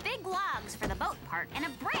some big logs for the boat part and a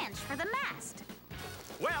branch for the mast.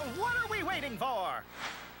 Well, what are we waiting for?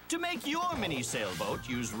 To make your mini sailboat,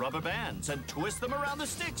 use rubber bands and twist them around the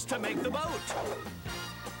sticks to make the boat.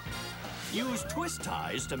 Use twist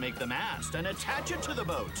ties to make the mast and attach it to the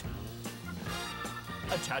boat.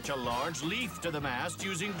 Attach a large leaf to the mast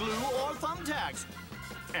using glue or thumbtacks.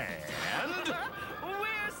 And...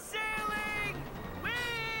 We're sailing! Whee!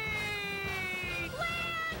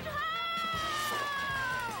 Land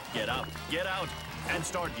ho! Get up, get out, and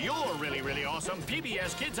start your really awesome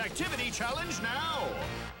PBS Kids Activity Challenge now!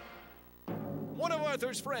 One of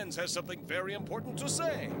Arthur's friends has something very important to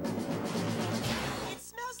say. It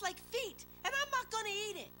smells like feet, and I'm not gonna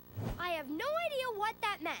eat it. I have no idea what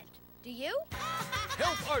that meant. Do you?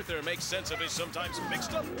 Help Arthur make sense of his sometimes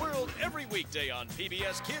mixed-up world every weekday on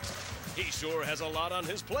PBS Kids. He sure has a lot on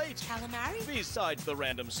his plate. Calamari? Besides the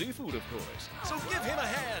random seafood, of course. So give him a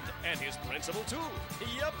hand, and his principal, too.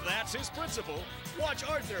 Yep, that's his principal. Watch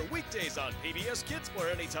Arthur weekdays on PBS Kids or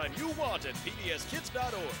anytime you want at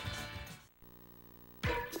pbskids.org.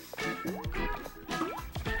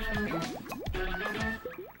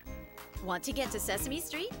 Want to get to Sesame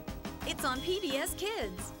Street? It's on PBS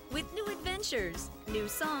Kids with new adventures, new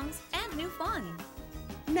songs, and new fun.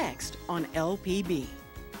 Next on LPB.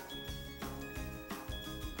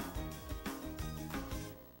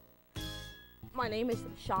 My name is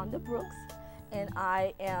Shonda Brooks, and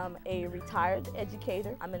I am a retired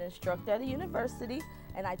educator. I'm an instructor at a university,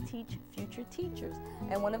 and I teach future teachers.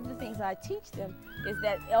 And one of the things I teach them is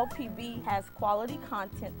that LPB has quality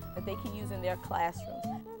content that they can use in their classrooms.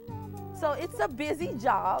 So it's a busy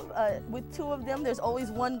job. With two of them, there's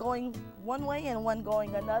always one going one way and one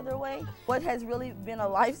going another way. What has really been a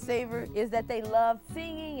lifesaver is that they love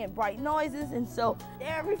singing and bright noises, and so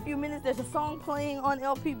every few minutes there's a song playing on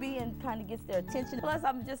LPB and kind of gets their attention. Plus,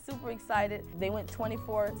 I'm just super excited. They went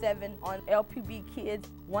 24/7 on LPB Kids.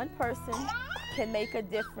 One person can make a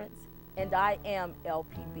difference, and I am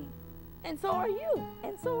LPB. And so are you,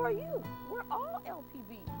 and so are you. We're all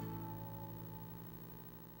LPB.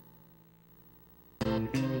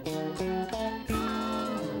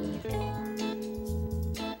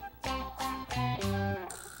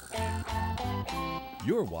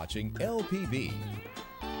 You're watching LPB.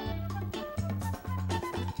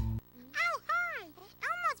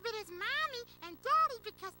 Elmo's with his mommy and daddy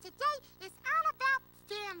because today is all about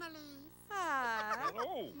families.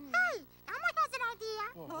 Hello. Hey, Elmo has an idea.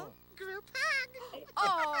 Huh? Group hug.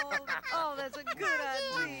 Oh, that's a good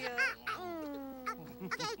idea.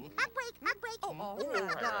 Okay, hug break. Oh, all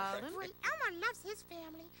right, darling. Boy, Elmo loves his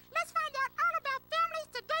family. Let's find out all about families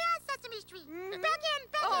today on Sesame Street. Back in.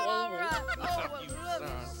 Oh, all right. Oh, I love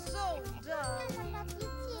you so, darling. I love you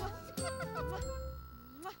too.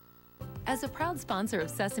 As a proud sponsor of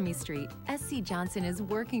Sesame Street, SC Johnson is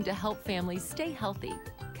working to help families stay healthy,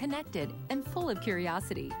 connected, and full of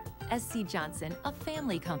curiosity. SC Johnson, a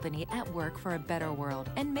family company at work for a better world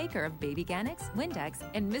and maker of Baby Ganex, Windex,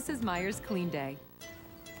 and Mrs. Meyer's Clean Day.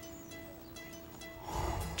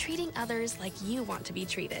 Treating others like you want to be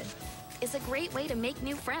treated is a great way to make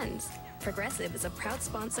new friends. Progressive is a proud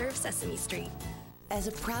sponsor of Sesame Street. As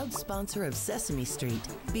a proud sponsor of Sesame Street,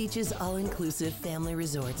 Beach's all-inclusive family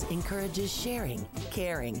resorts encourages sharing,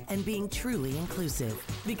 caring, and being truly inclusive.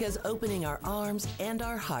 Because opening our arms and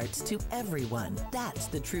our hearts to everyone, that's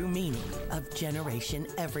the true meaning of Generation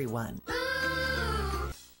Everyone.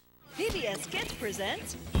 PBS Kids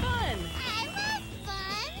presents Fun!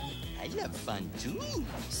 I love fun too.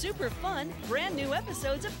 Super fun, brand new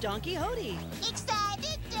episodes of Don Quixote.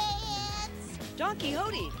 Excited dance! Don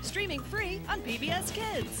Quixote, streaming free on PBS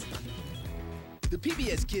Kids. The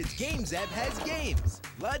PBS Kids Games app has games.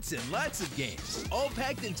 Lots and lots of games. All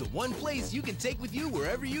packed into one place you can take with you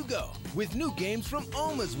wherever you go. With new games from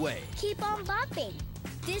Alma's Way. Keep on bopping.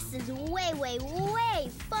 This is way, way, way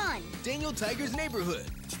fun. Daniel Tiger's Neighborhood.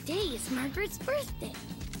 Today is Margaret's birthday.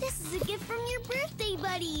 This is a gift from your birthday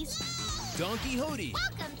buddies. Don Quixote.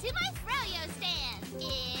 Welcome to my Froyo stand.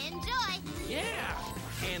 Enjoy. Yeah!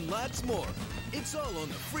 And lots more. It's all on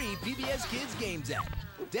the free PBS Kids Games app.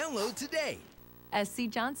 Download today. SC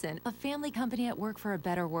Johnson, a family company at work for a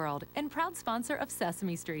better world and proud sponsor of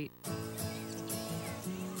Sesame Street.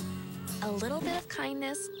 A little bit of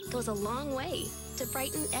kindness goes a long way to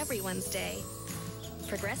brighten everyone's day.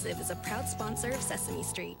 Progressive is a proud sponsor of Sesame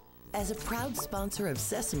Street. As a proud sponsor of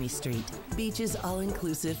Sesame Street, Beach's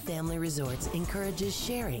all-inclusive family resorts encourages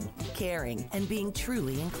sharing, caring, and being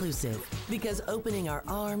truly inclusive. Because opening our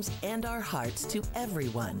arms and our hearts to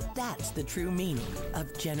everyone, that's the true meaning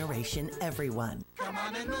of Generation Everyone. Come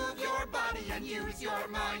on and move your body and use your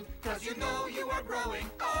mind, 'cause you know you are growing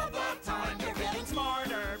all the time. You're getting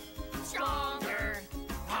smarter, stronger,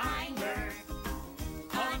 kinder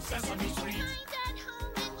on Sesame Street.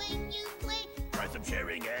 Try some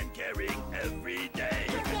sharing and caring every day.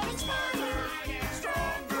 You're getting smarter,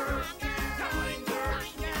 stronger, kinder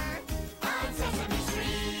on Sesame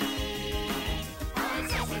Street. On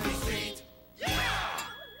Sesame Street. Yeah!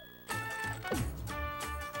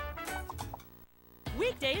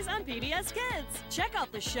 Weekdays on PBS Kids. Check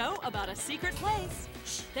out the show about a secret place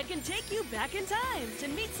that can take you back in time to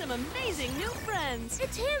meet some amazing new friends.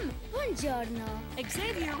 It's him. Buongiorno.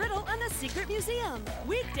 Xavier Riddle and the Secret Museum.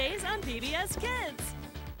 Weekdays on PBS Kids.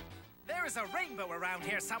 There is a rainbow around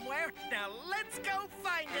here somewhere. Now let's go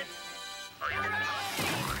find it.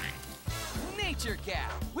 Nature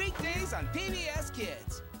Cat. Weekdays on PBS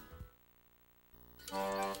Kids.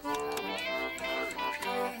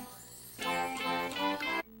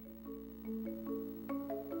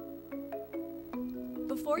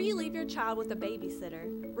 Before you leave your child with a babysitter,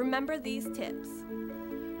 remember these tips.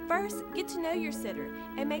 First, get to know your sitter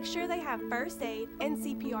and make sure they have first aid and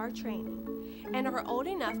CPR training and are old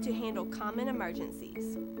enough to handle common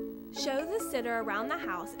emergencies. Show the sitter around the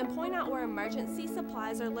house and point out where emergency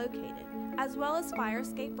supplies are located, as well as fire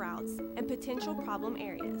escape routes and potential problem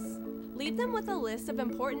areas. Leave them with a list of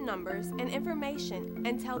important numbers and information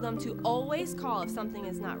and tell them to always call if something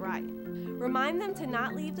is not right. Remind them to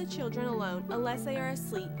not leave the children alone unless they are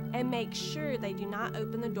asleep and make sure they do not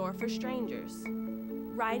open the door for strangers.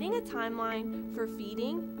 Writing a timeline for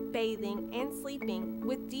feeding, bathing, and sleeping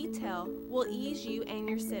with detail will ease you and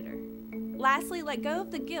your sitter. Lastly, let go of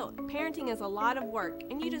the guilt. Parenting is a lot of work,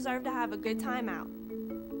 and you deserve to have a good time out.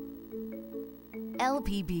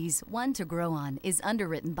 LPB's One to Grow On is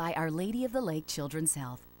underwritten by Our Lady of the Lake Children's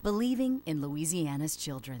Health, believing in Louisiana's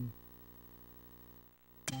children.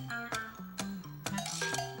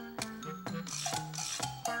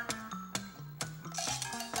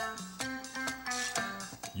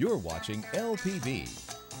 You're watching LPB.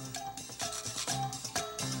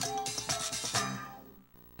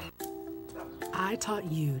 I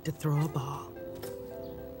taught you to throw a ball,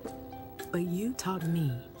 but you taught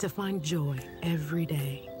me to find joy every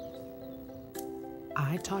day.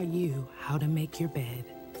 I taught you how to make your bed,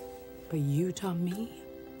 but you taught me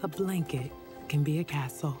a blanket can be a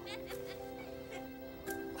castle.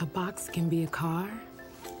 A box can be a car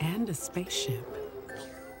and a spaceship.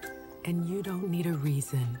 And you don't need a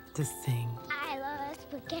reason to sing. I love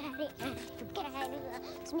spaghetti and spaghetti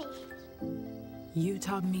loves me. You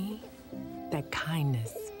taught me that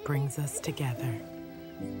kindness brings us together.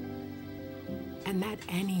 And that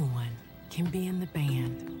anyone can be in the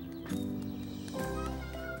band.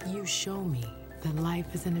 You show me that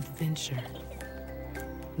life is an adventure.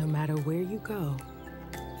 No matter where you go,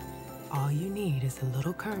 all you need is a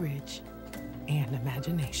little courage and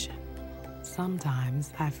imagination.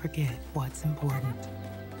 Sometimes I forget what's important.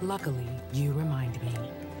 Luckily, you remind me.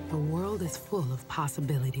 The world is full of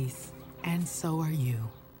possibilities, and so are you.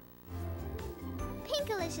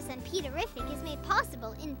 Pinkalicious and Peterific is made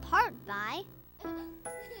possible in part by...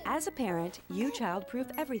 As a parent, you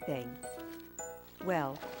childproof everything.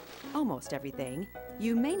 Well, almost everything.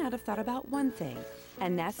 You may not have thought about one thing,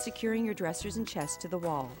 and that's securing your dressers and chests to the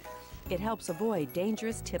wall. It helps avoid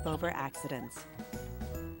dangerous tip-over accidents.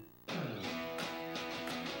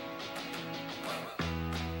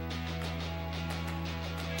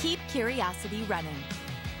 Keep curiosity running.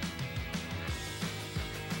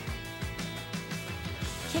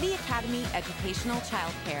 Kitty Academy Educational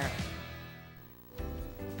Childcare.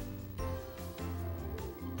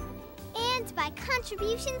 And by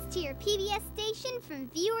contributions to your PBS station from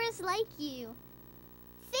viewers like you.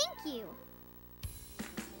 Thank you.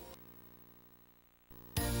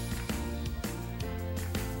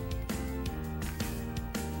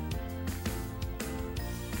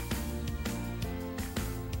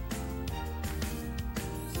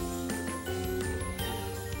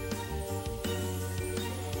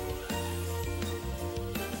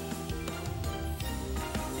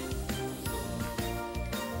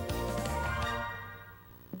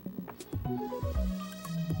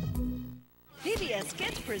 PBS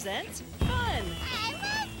Kids presents Fun! I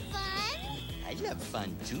love fun! I love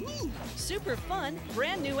fun too! Super fun,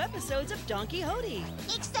 brand new episodes of Don Quixote!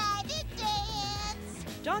 Excited dance!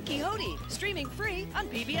 Don Quixote, streaming free on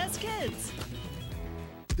PBS Kids!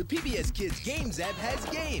 The PBS Kids Games app has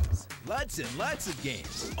games. Lots and lots of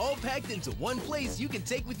games. All packed into one place you can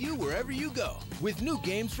take with you wherever you go. With new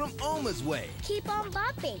games from Alma's Way. Keep on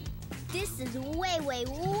bopping. This is way, way,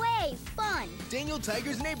 way fun. Daniel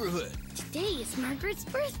Tiger's Neighborhood. Today is Margaret's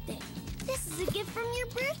birthday. This is a gift from your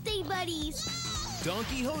birthday buddies. Don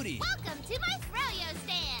Quixote. Welcome to my Froyo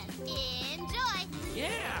stand. Enjoy.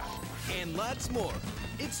 Yeah. And lots more.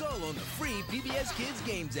 It's all on the free PBS Kids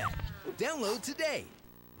Games app. Download today.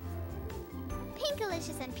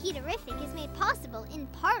 Pinkalicious and Peterific is made possible in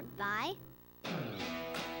part by...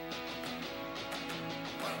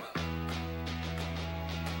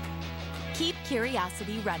 Keep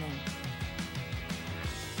curiosity running.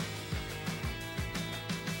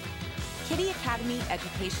 Kitty Academy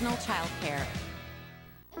Educational Childcare.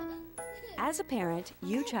 As a parent,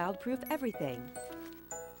 you childproof everything.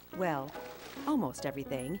 Well, almost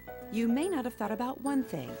everything. You may not have thought about one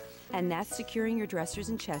thing, and that's securing your dressers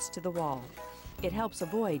and chests to the wall. It helps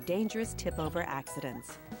avoid dangerous tip-over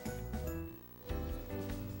accidents.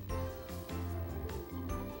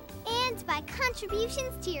 And by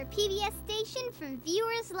contributions to your PBS station from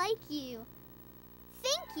viewers like you.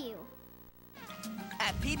 Thank you.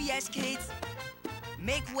 At PBS Kids,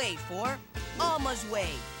 make way for Alma's Way,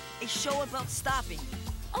 a show about stopping.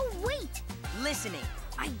 Oh, wait! Listening.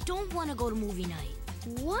 I don't want to go to movie night.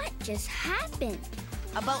 What just happened?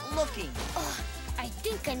 About looking. Ugh, I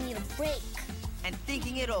think I need a break. And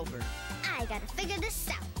thinking it over. I gotta figure this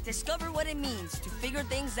out. Discover what it means to figure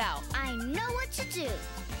things out. I know what to do.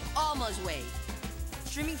 Alma's Way.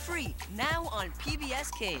 Streaming free now on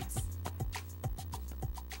PBS Kids.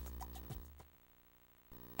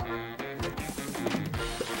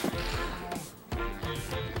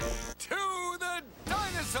 To the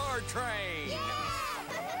dinosaur train!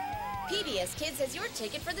 PBS Kids has your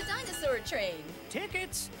ticket for the dinosaur train.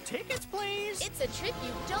 Tickets? Tickets, please? It's a trip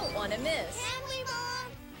you don't want to miss. Can we,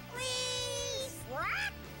 Mom? Please?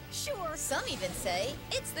 Sure. Some even say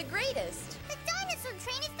it's the greatest. The dinosaur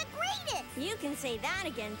train is the greatest! You can say that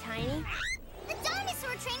again, Tiny. The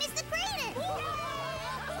dinosaur train is the greatest!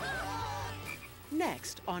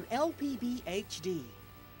 Next on LPB HD.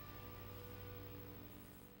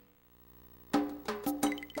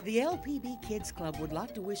 The LPB Kids Club would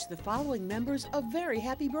like to wish the following members a very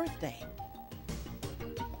happy birthday.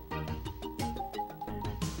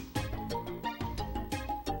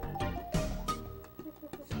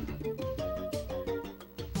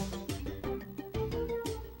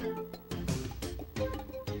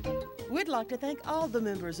 We'd like to thank all the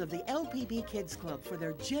members of the LPB Kids Club for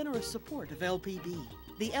their generous support of LPB.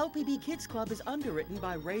 The LPB Kids Club is underwritten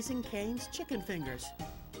by Raising Cane's Chicken Fingers.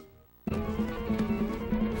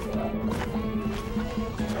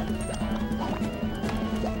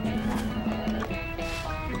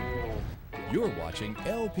 You're watching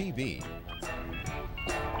LPB.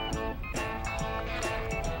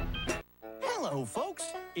 Hello, folks.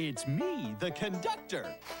 It's me, the conductor.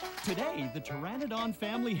 Today, the Pteranodon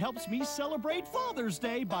family helps me celebrate Father's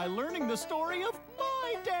Day by learning the story of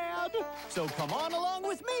my dad. So come on along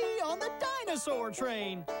with me on the dinosaur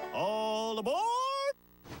train. All aboard!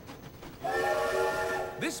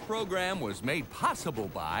 This program was made possible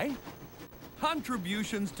by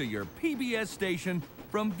contributions to your PBS station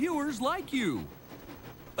from viewers like you.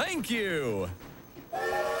 Thank you.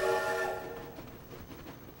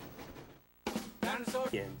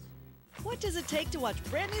 What does it take to watch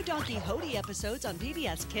brand new Don Quixote episodes on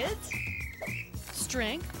PBS Kids?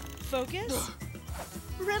 Strength, focus,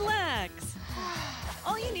 relax.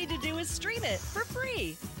 All you need to do is stream it for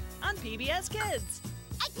free on PBS Kids.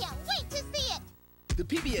 I can't wait to see it! The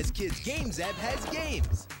PBS Kids Games app has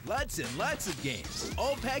games. Lots and lots of games.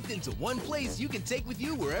 All packed into one place you can take with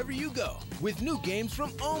you wherever you go. With new games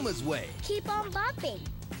from Alma's Way. Keep on bopping.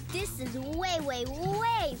 This is way, way,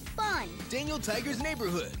 way fun. Daniel Tiger's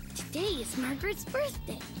Neighborhood. Today is Margaret's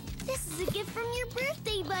birthday. This is a gift from your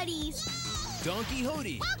birthday buddies. Don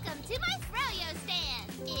Quixote. Welcome to my froyo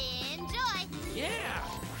stand. Enjoy! Yeah!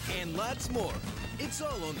 And lots more. It's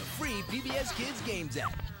all on the free PBS Kids Games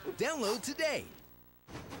app. Download today.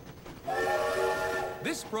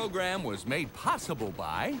 This program was made possible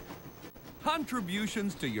by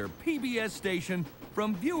contributions to your PBS station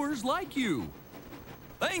from viewers like you.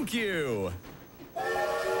 Thank you.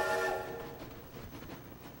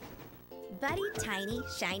 Buddy, Tiny,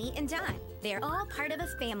 Shiny, and Don. They're all part of a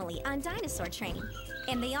family on Dinosaur Train,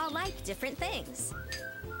 and they all like different things.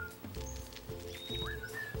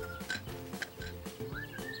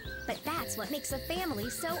 But that's what makes a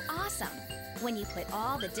family so awesome. When you put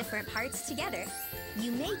all the different parts together,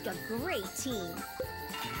 you make a great team.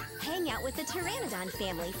 Hang out with the Pteranodon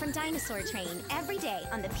family from Dinosaur Train every day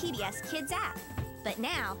on the PBS Kids app. But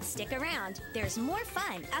now, stick around. There's more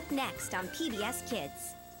fun up next on PBS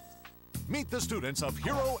Kids. Meet the students of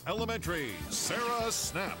Hero Elementary, Sarah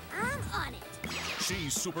Snap. I'm on it.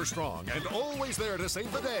 She's super strong and always there to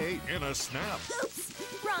save the day in a snap. Oops,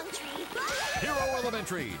 wrong train. Hero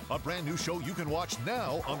Elementary, a brand new show you can watch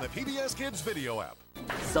now on the PBS Kids video app.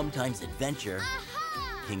 Sometimes adventure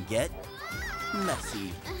can get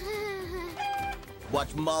messy.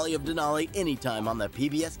 Watch Molly of Denali anytime on the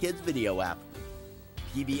PBS Kids video app.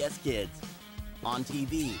 PBS Kids, on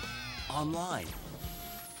TV, online,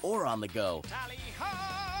 or on the go.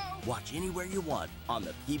 Watch anywhere you want on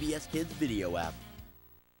the PBS Kids video app.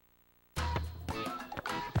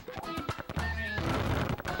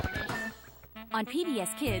 On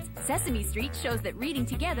PBS Kids, Sesame Street shows that reading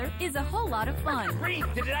together is a whole lot of fun. Read!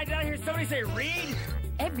 Did I hear somebody say read?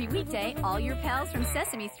 Every weekday, all your pals from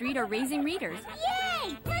Sesame Street are raising readers.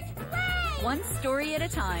 Yay! Let's play! One story at a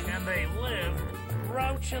time. And they live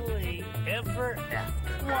grouchily ever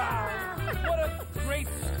after. Wow! What a great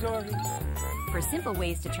story. For simple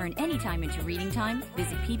ways to turn any time into reading time,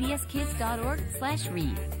 visit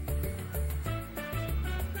pbskids.org/read.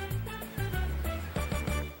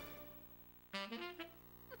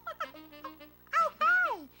 Oh,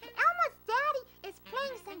 hey! Elmo's daddy is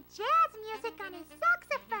playing some jazz music on his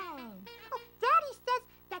saxophone. Oh, Daddy says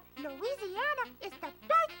that Louisiana is the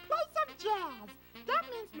birthplace of jazz. That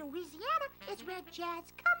means Louisiana is where jazz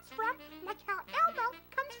comes from, like how Elmo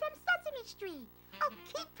comes from Sesame Street. Oh,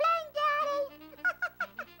 keep playing, Daddy!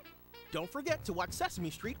 Don't forget to watch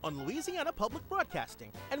Sesame Street on Louisiana Public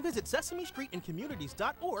Broadcasting and visit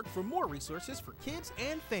sesamestreetandcommunities.org for more resources for kids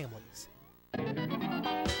and families.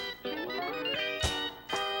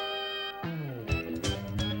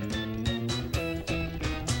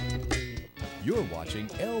 You're watching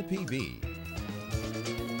LPB.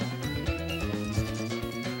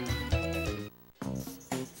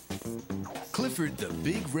 Clifford the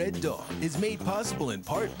Big Red Dog is made possible in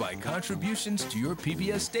part by contributions to your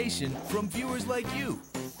PBS station from viewers like you.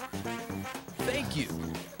 Thank you.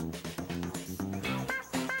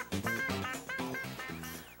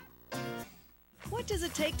 What does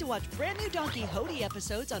it take to watch brand new Don Quixote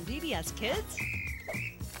episodes on PBS Kids?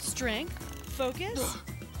 Strength, focus,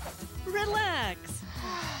 relax.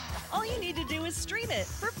 All you need to do is stream it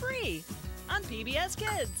for free on PBS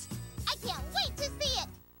Kids. I can't wait to see it!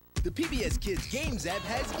 The PBS Kids Games app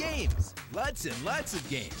has games. Lots and lots of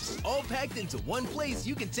games. All packed into one place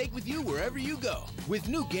you can take with you wherever you go. With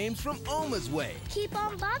new games from Alma's Way. Keep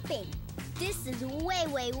on bopping. This is way,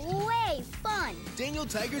 way, way fun. Daniel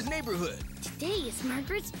Tiger's Neighborhood. Today is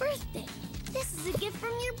Margaret's birthday. This is a gift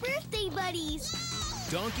from your birthday buddies.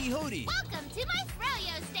 Don Quixote. Welcome to my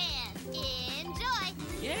Froyo stand. Enjoy!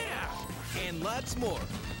 Yeah! And lots more.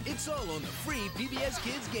 It's all on the free PBS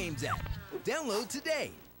Kids Games app. Download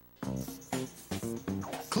today.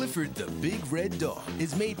 Clifford the Big Red Dog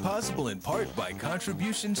is made possible in part by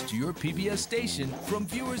contributions to your PBS station from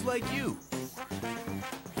viewers like you.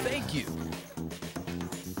 Thank you.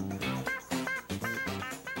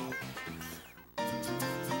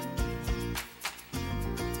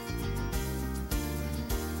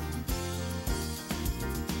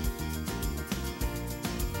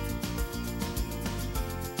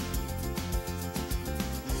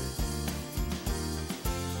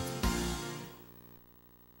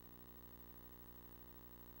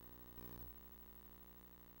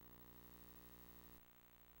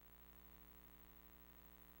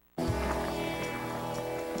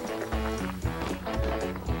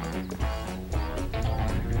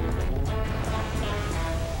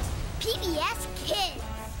 PBS Kids.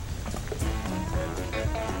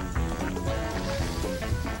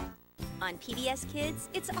 On PBS Kids,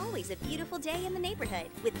 it's always a beautiful day in the neighborhood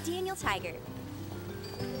with Daniel Tiger.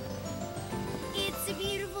 It's a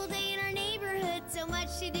beautiful day in our neighborhood. So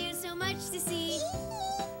much to do, so much to see.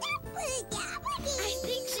 I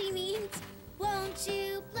think she means, won't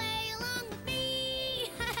you play along with me?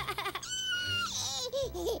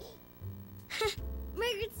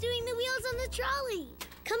 Margaret's doing the wheels on the trolley.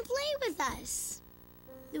 Come play with us.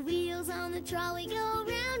 The wheels on the trolley go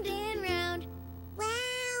round and round.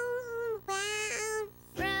 Round, round.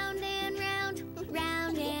 Round and round,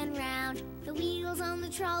 round and round. The wheels on the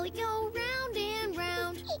trolley go round and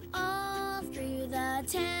round, all through the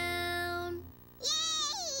town.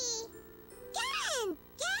 Yay!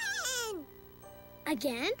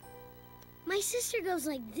 Again? My sister goes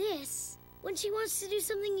like this when she wants to do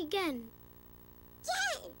something again.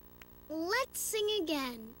 Let's sing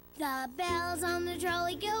again. The bells on the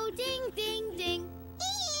trolley go ding, ding, ding.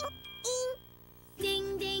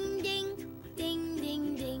 Ding, ding, ding. Ding,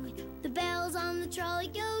 ding, ding. The bells on the trolley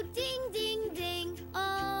go ding, ding, ding.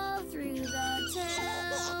 All through the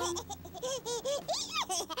town.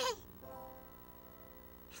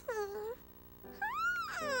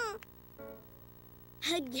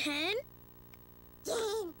 Again?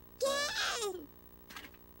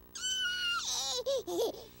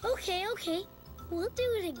 Okay. We'll do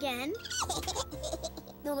it again.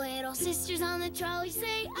 The little sisters on the trolley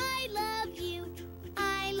say, I love you,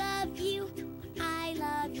 I love you, I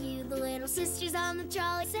love you. The little sisters on the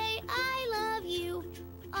trolley say, I love you,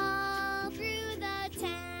 all through the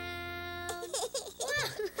town.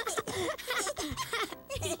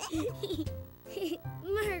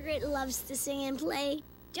 Margaret loves to sing and play.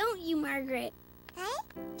 Don't you, Margaret?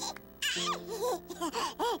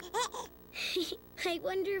 I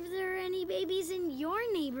wonder if there are any babies in your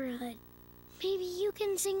neighborhood. Maybe you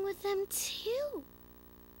can sing with them too.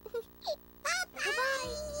 Bye-bye.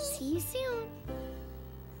 See you soon.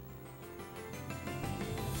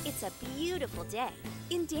 It's a beautiful day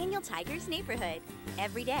in Daniel Tiger's neighborhood.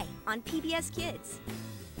 Every day on PBS Kids.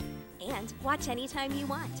 And watch anytime you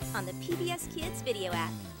want on the PBS Kids video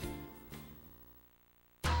app.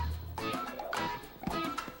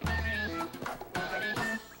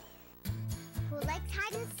 Who likes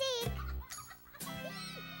hide and seek?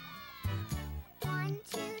 1,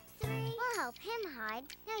 2, 3. We'll help him hide.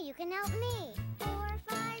 Now you can help me. 4,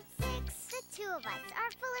 5, 6. The two of us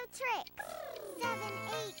are full of tricks. 7,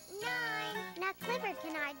 8, 9. Now Clifford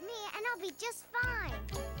can hide me and I'll be just fine.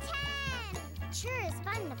 10. Sure is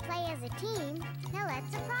fun to play as a team. Now let's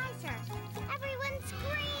surprise her. Everyone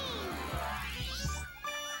scream!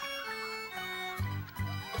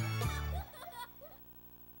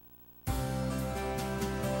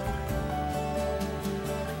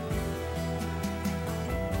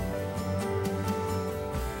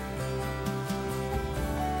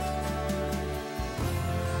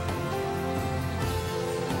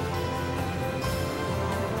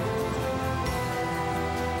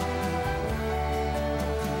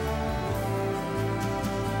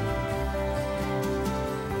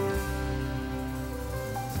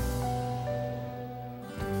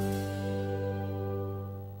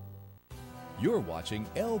 You're watching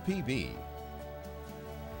LPB.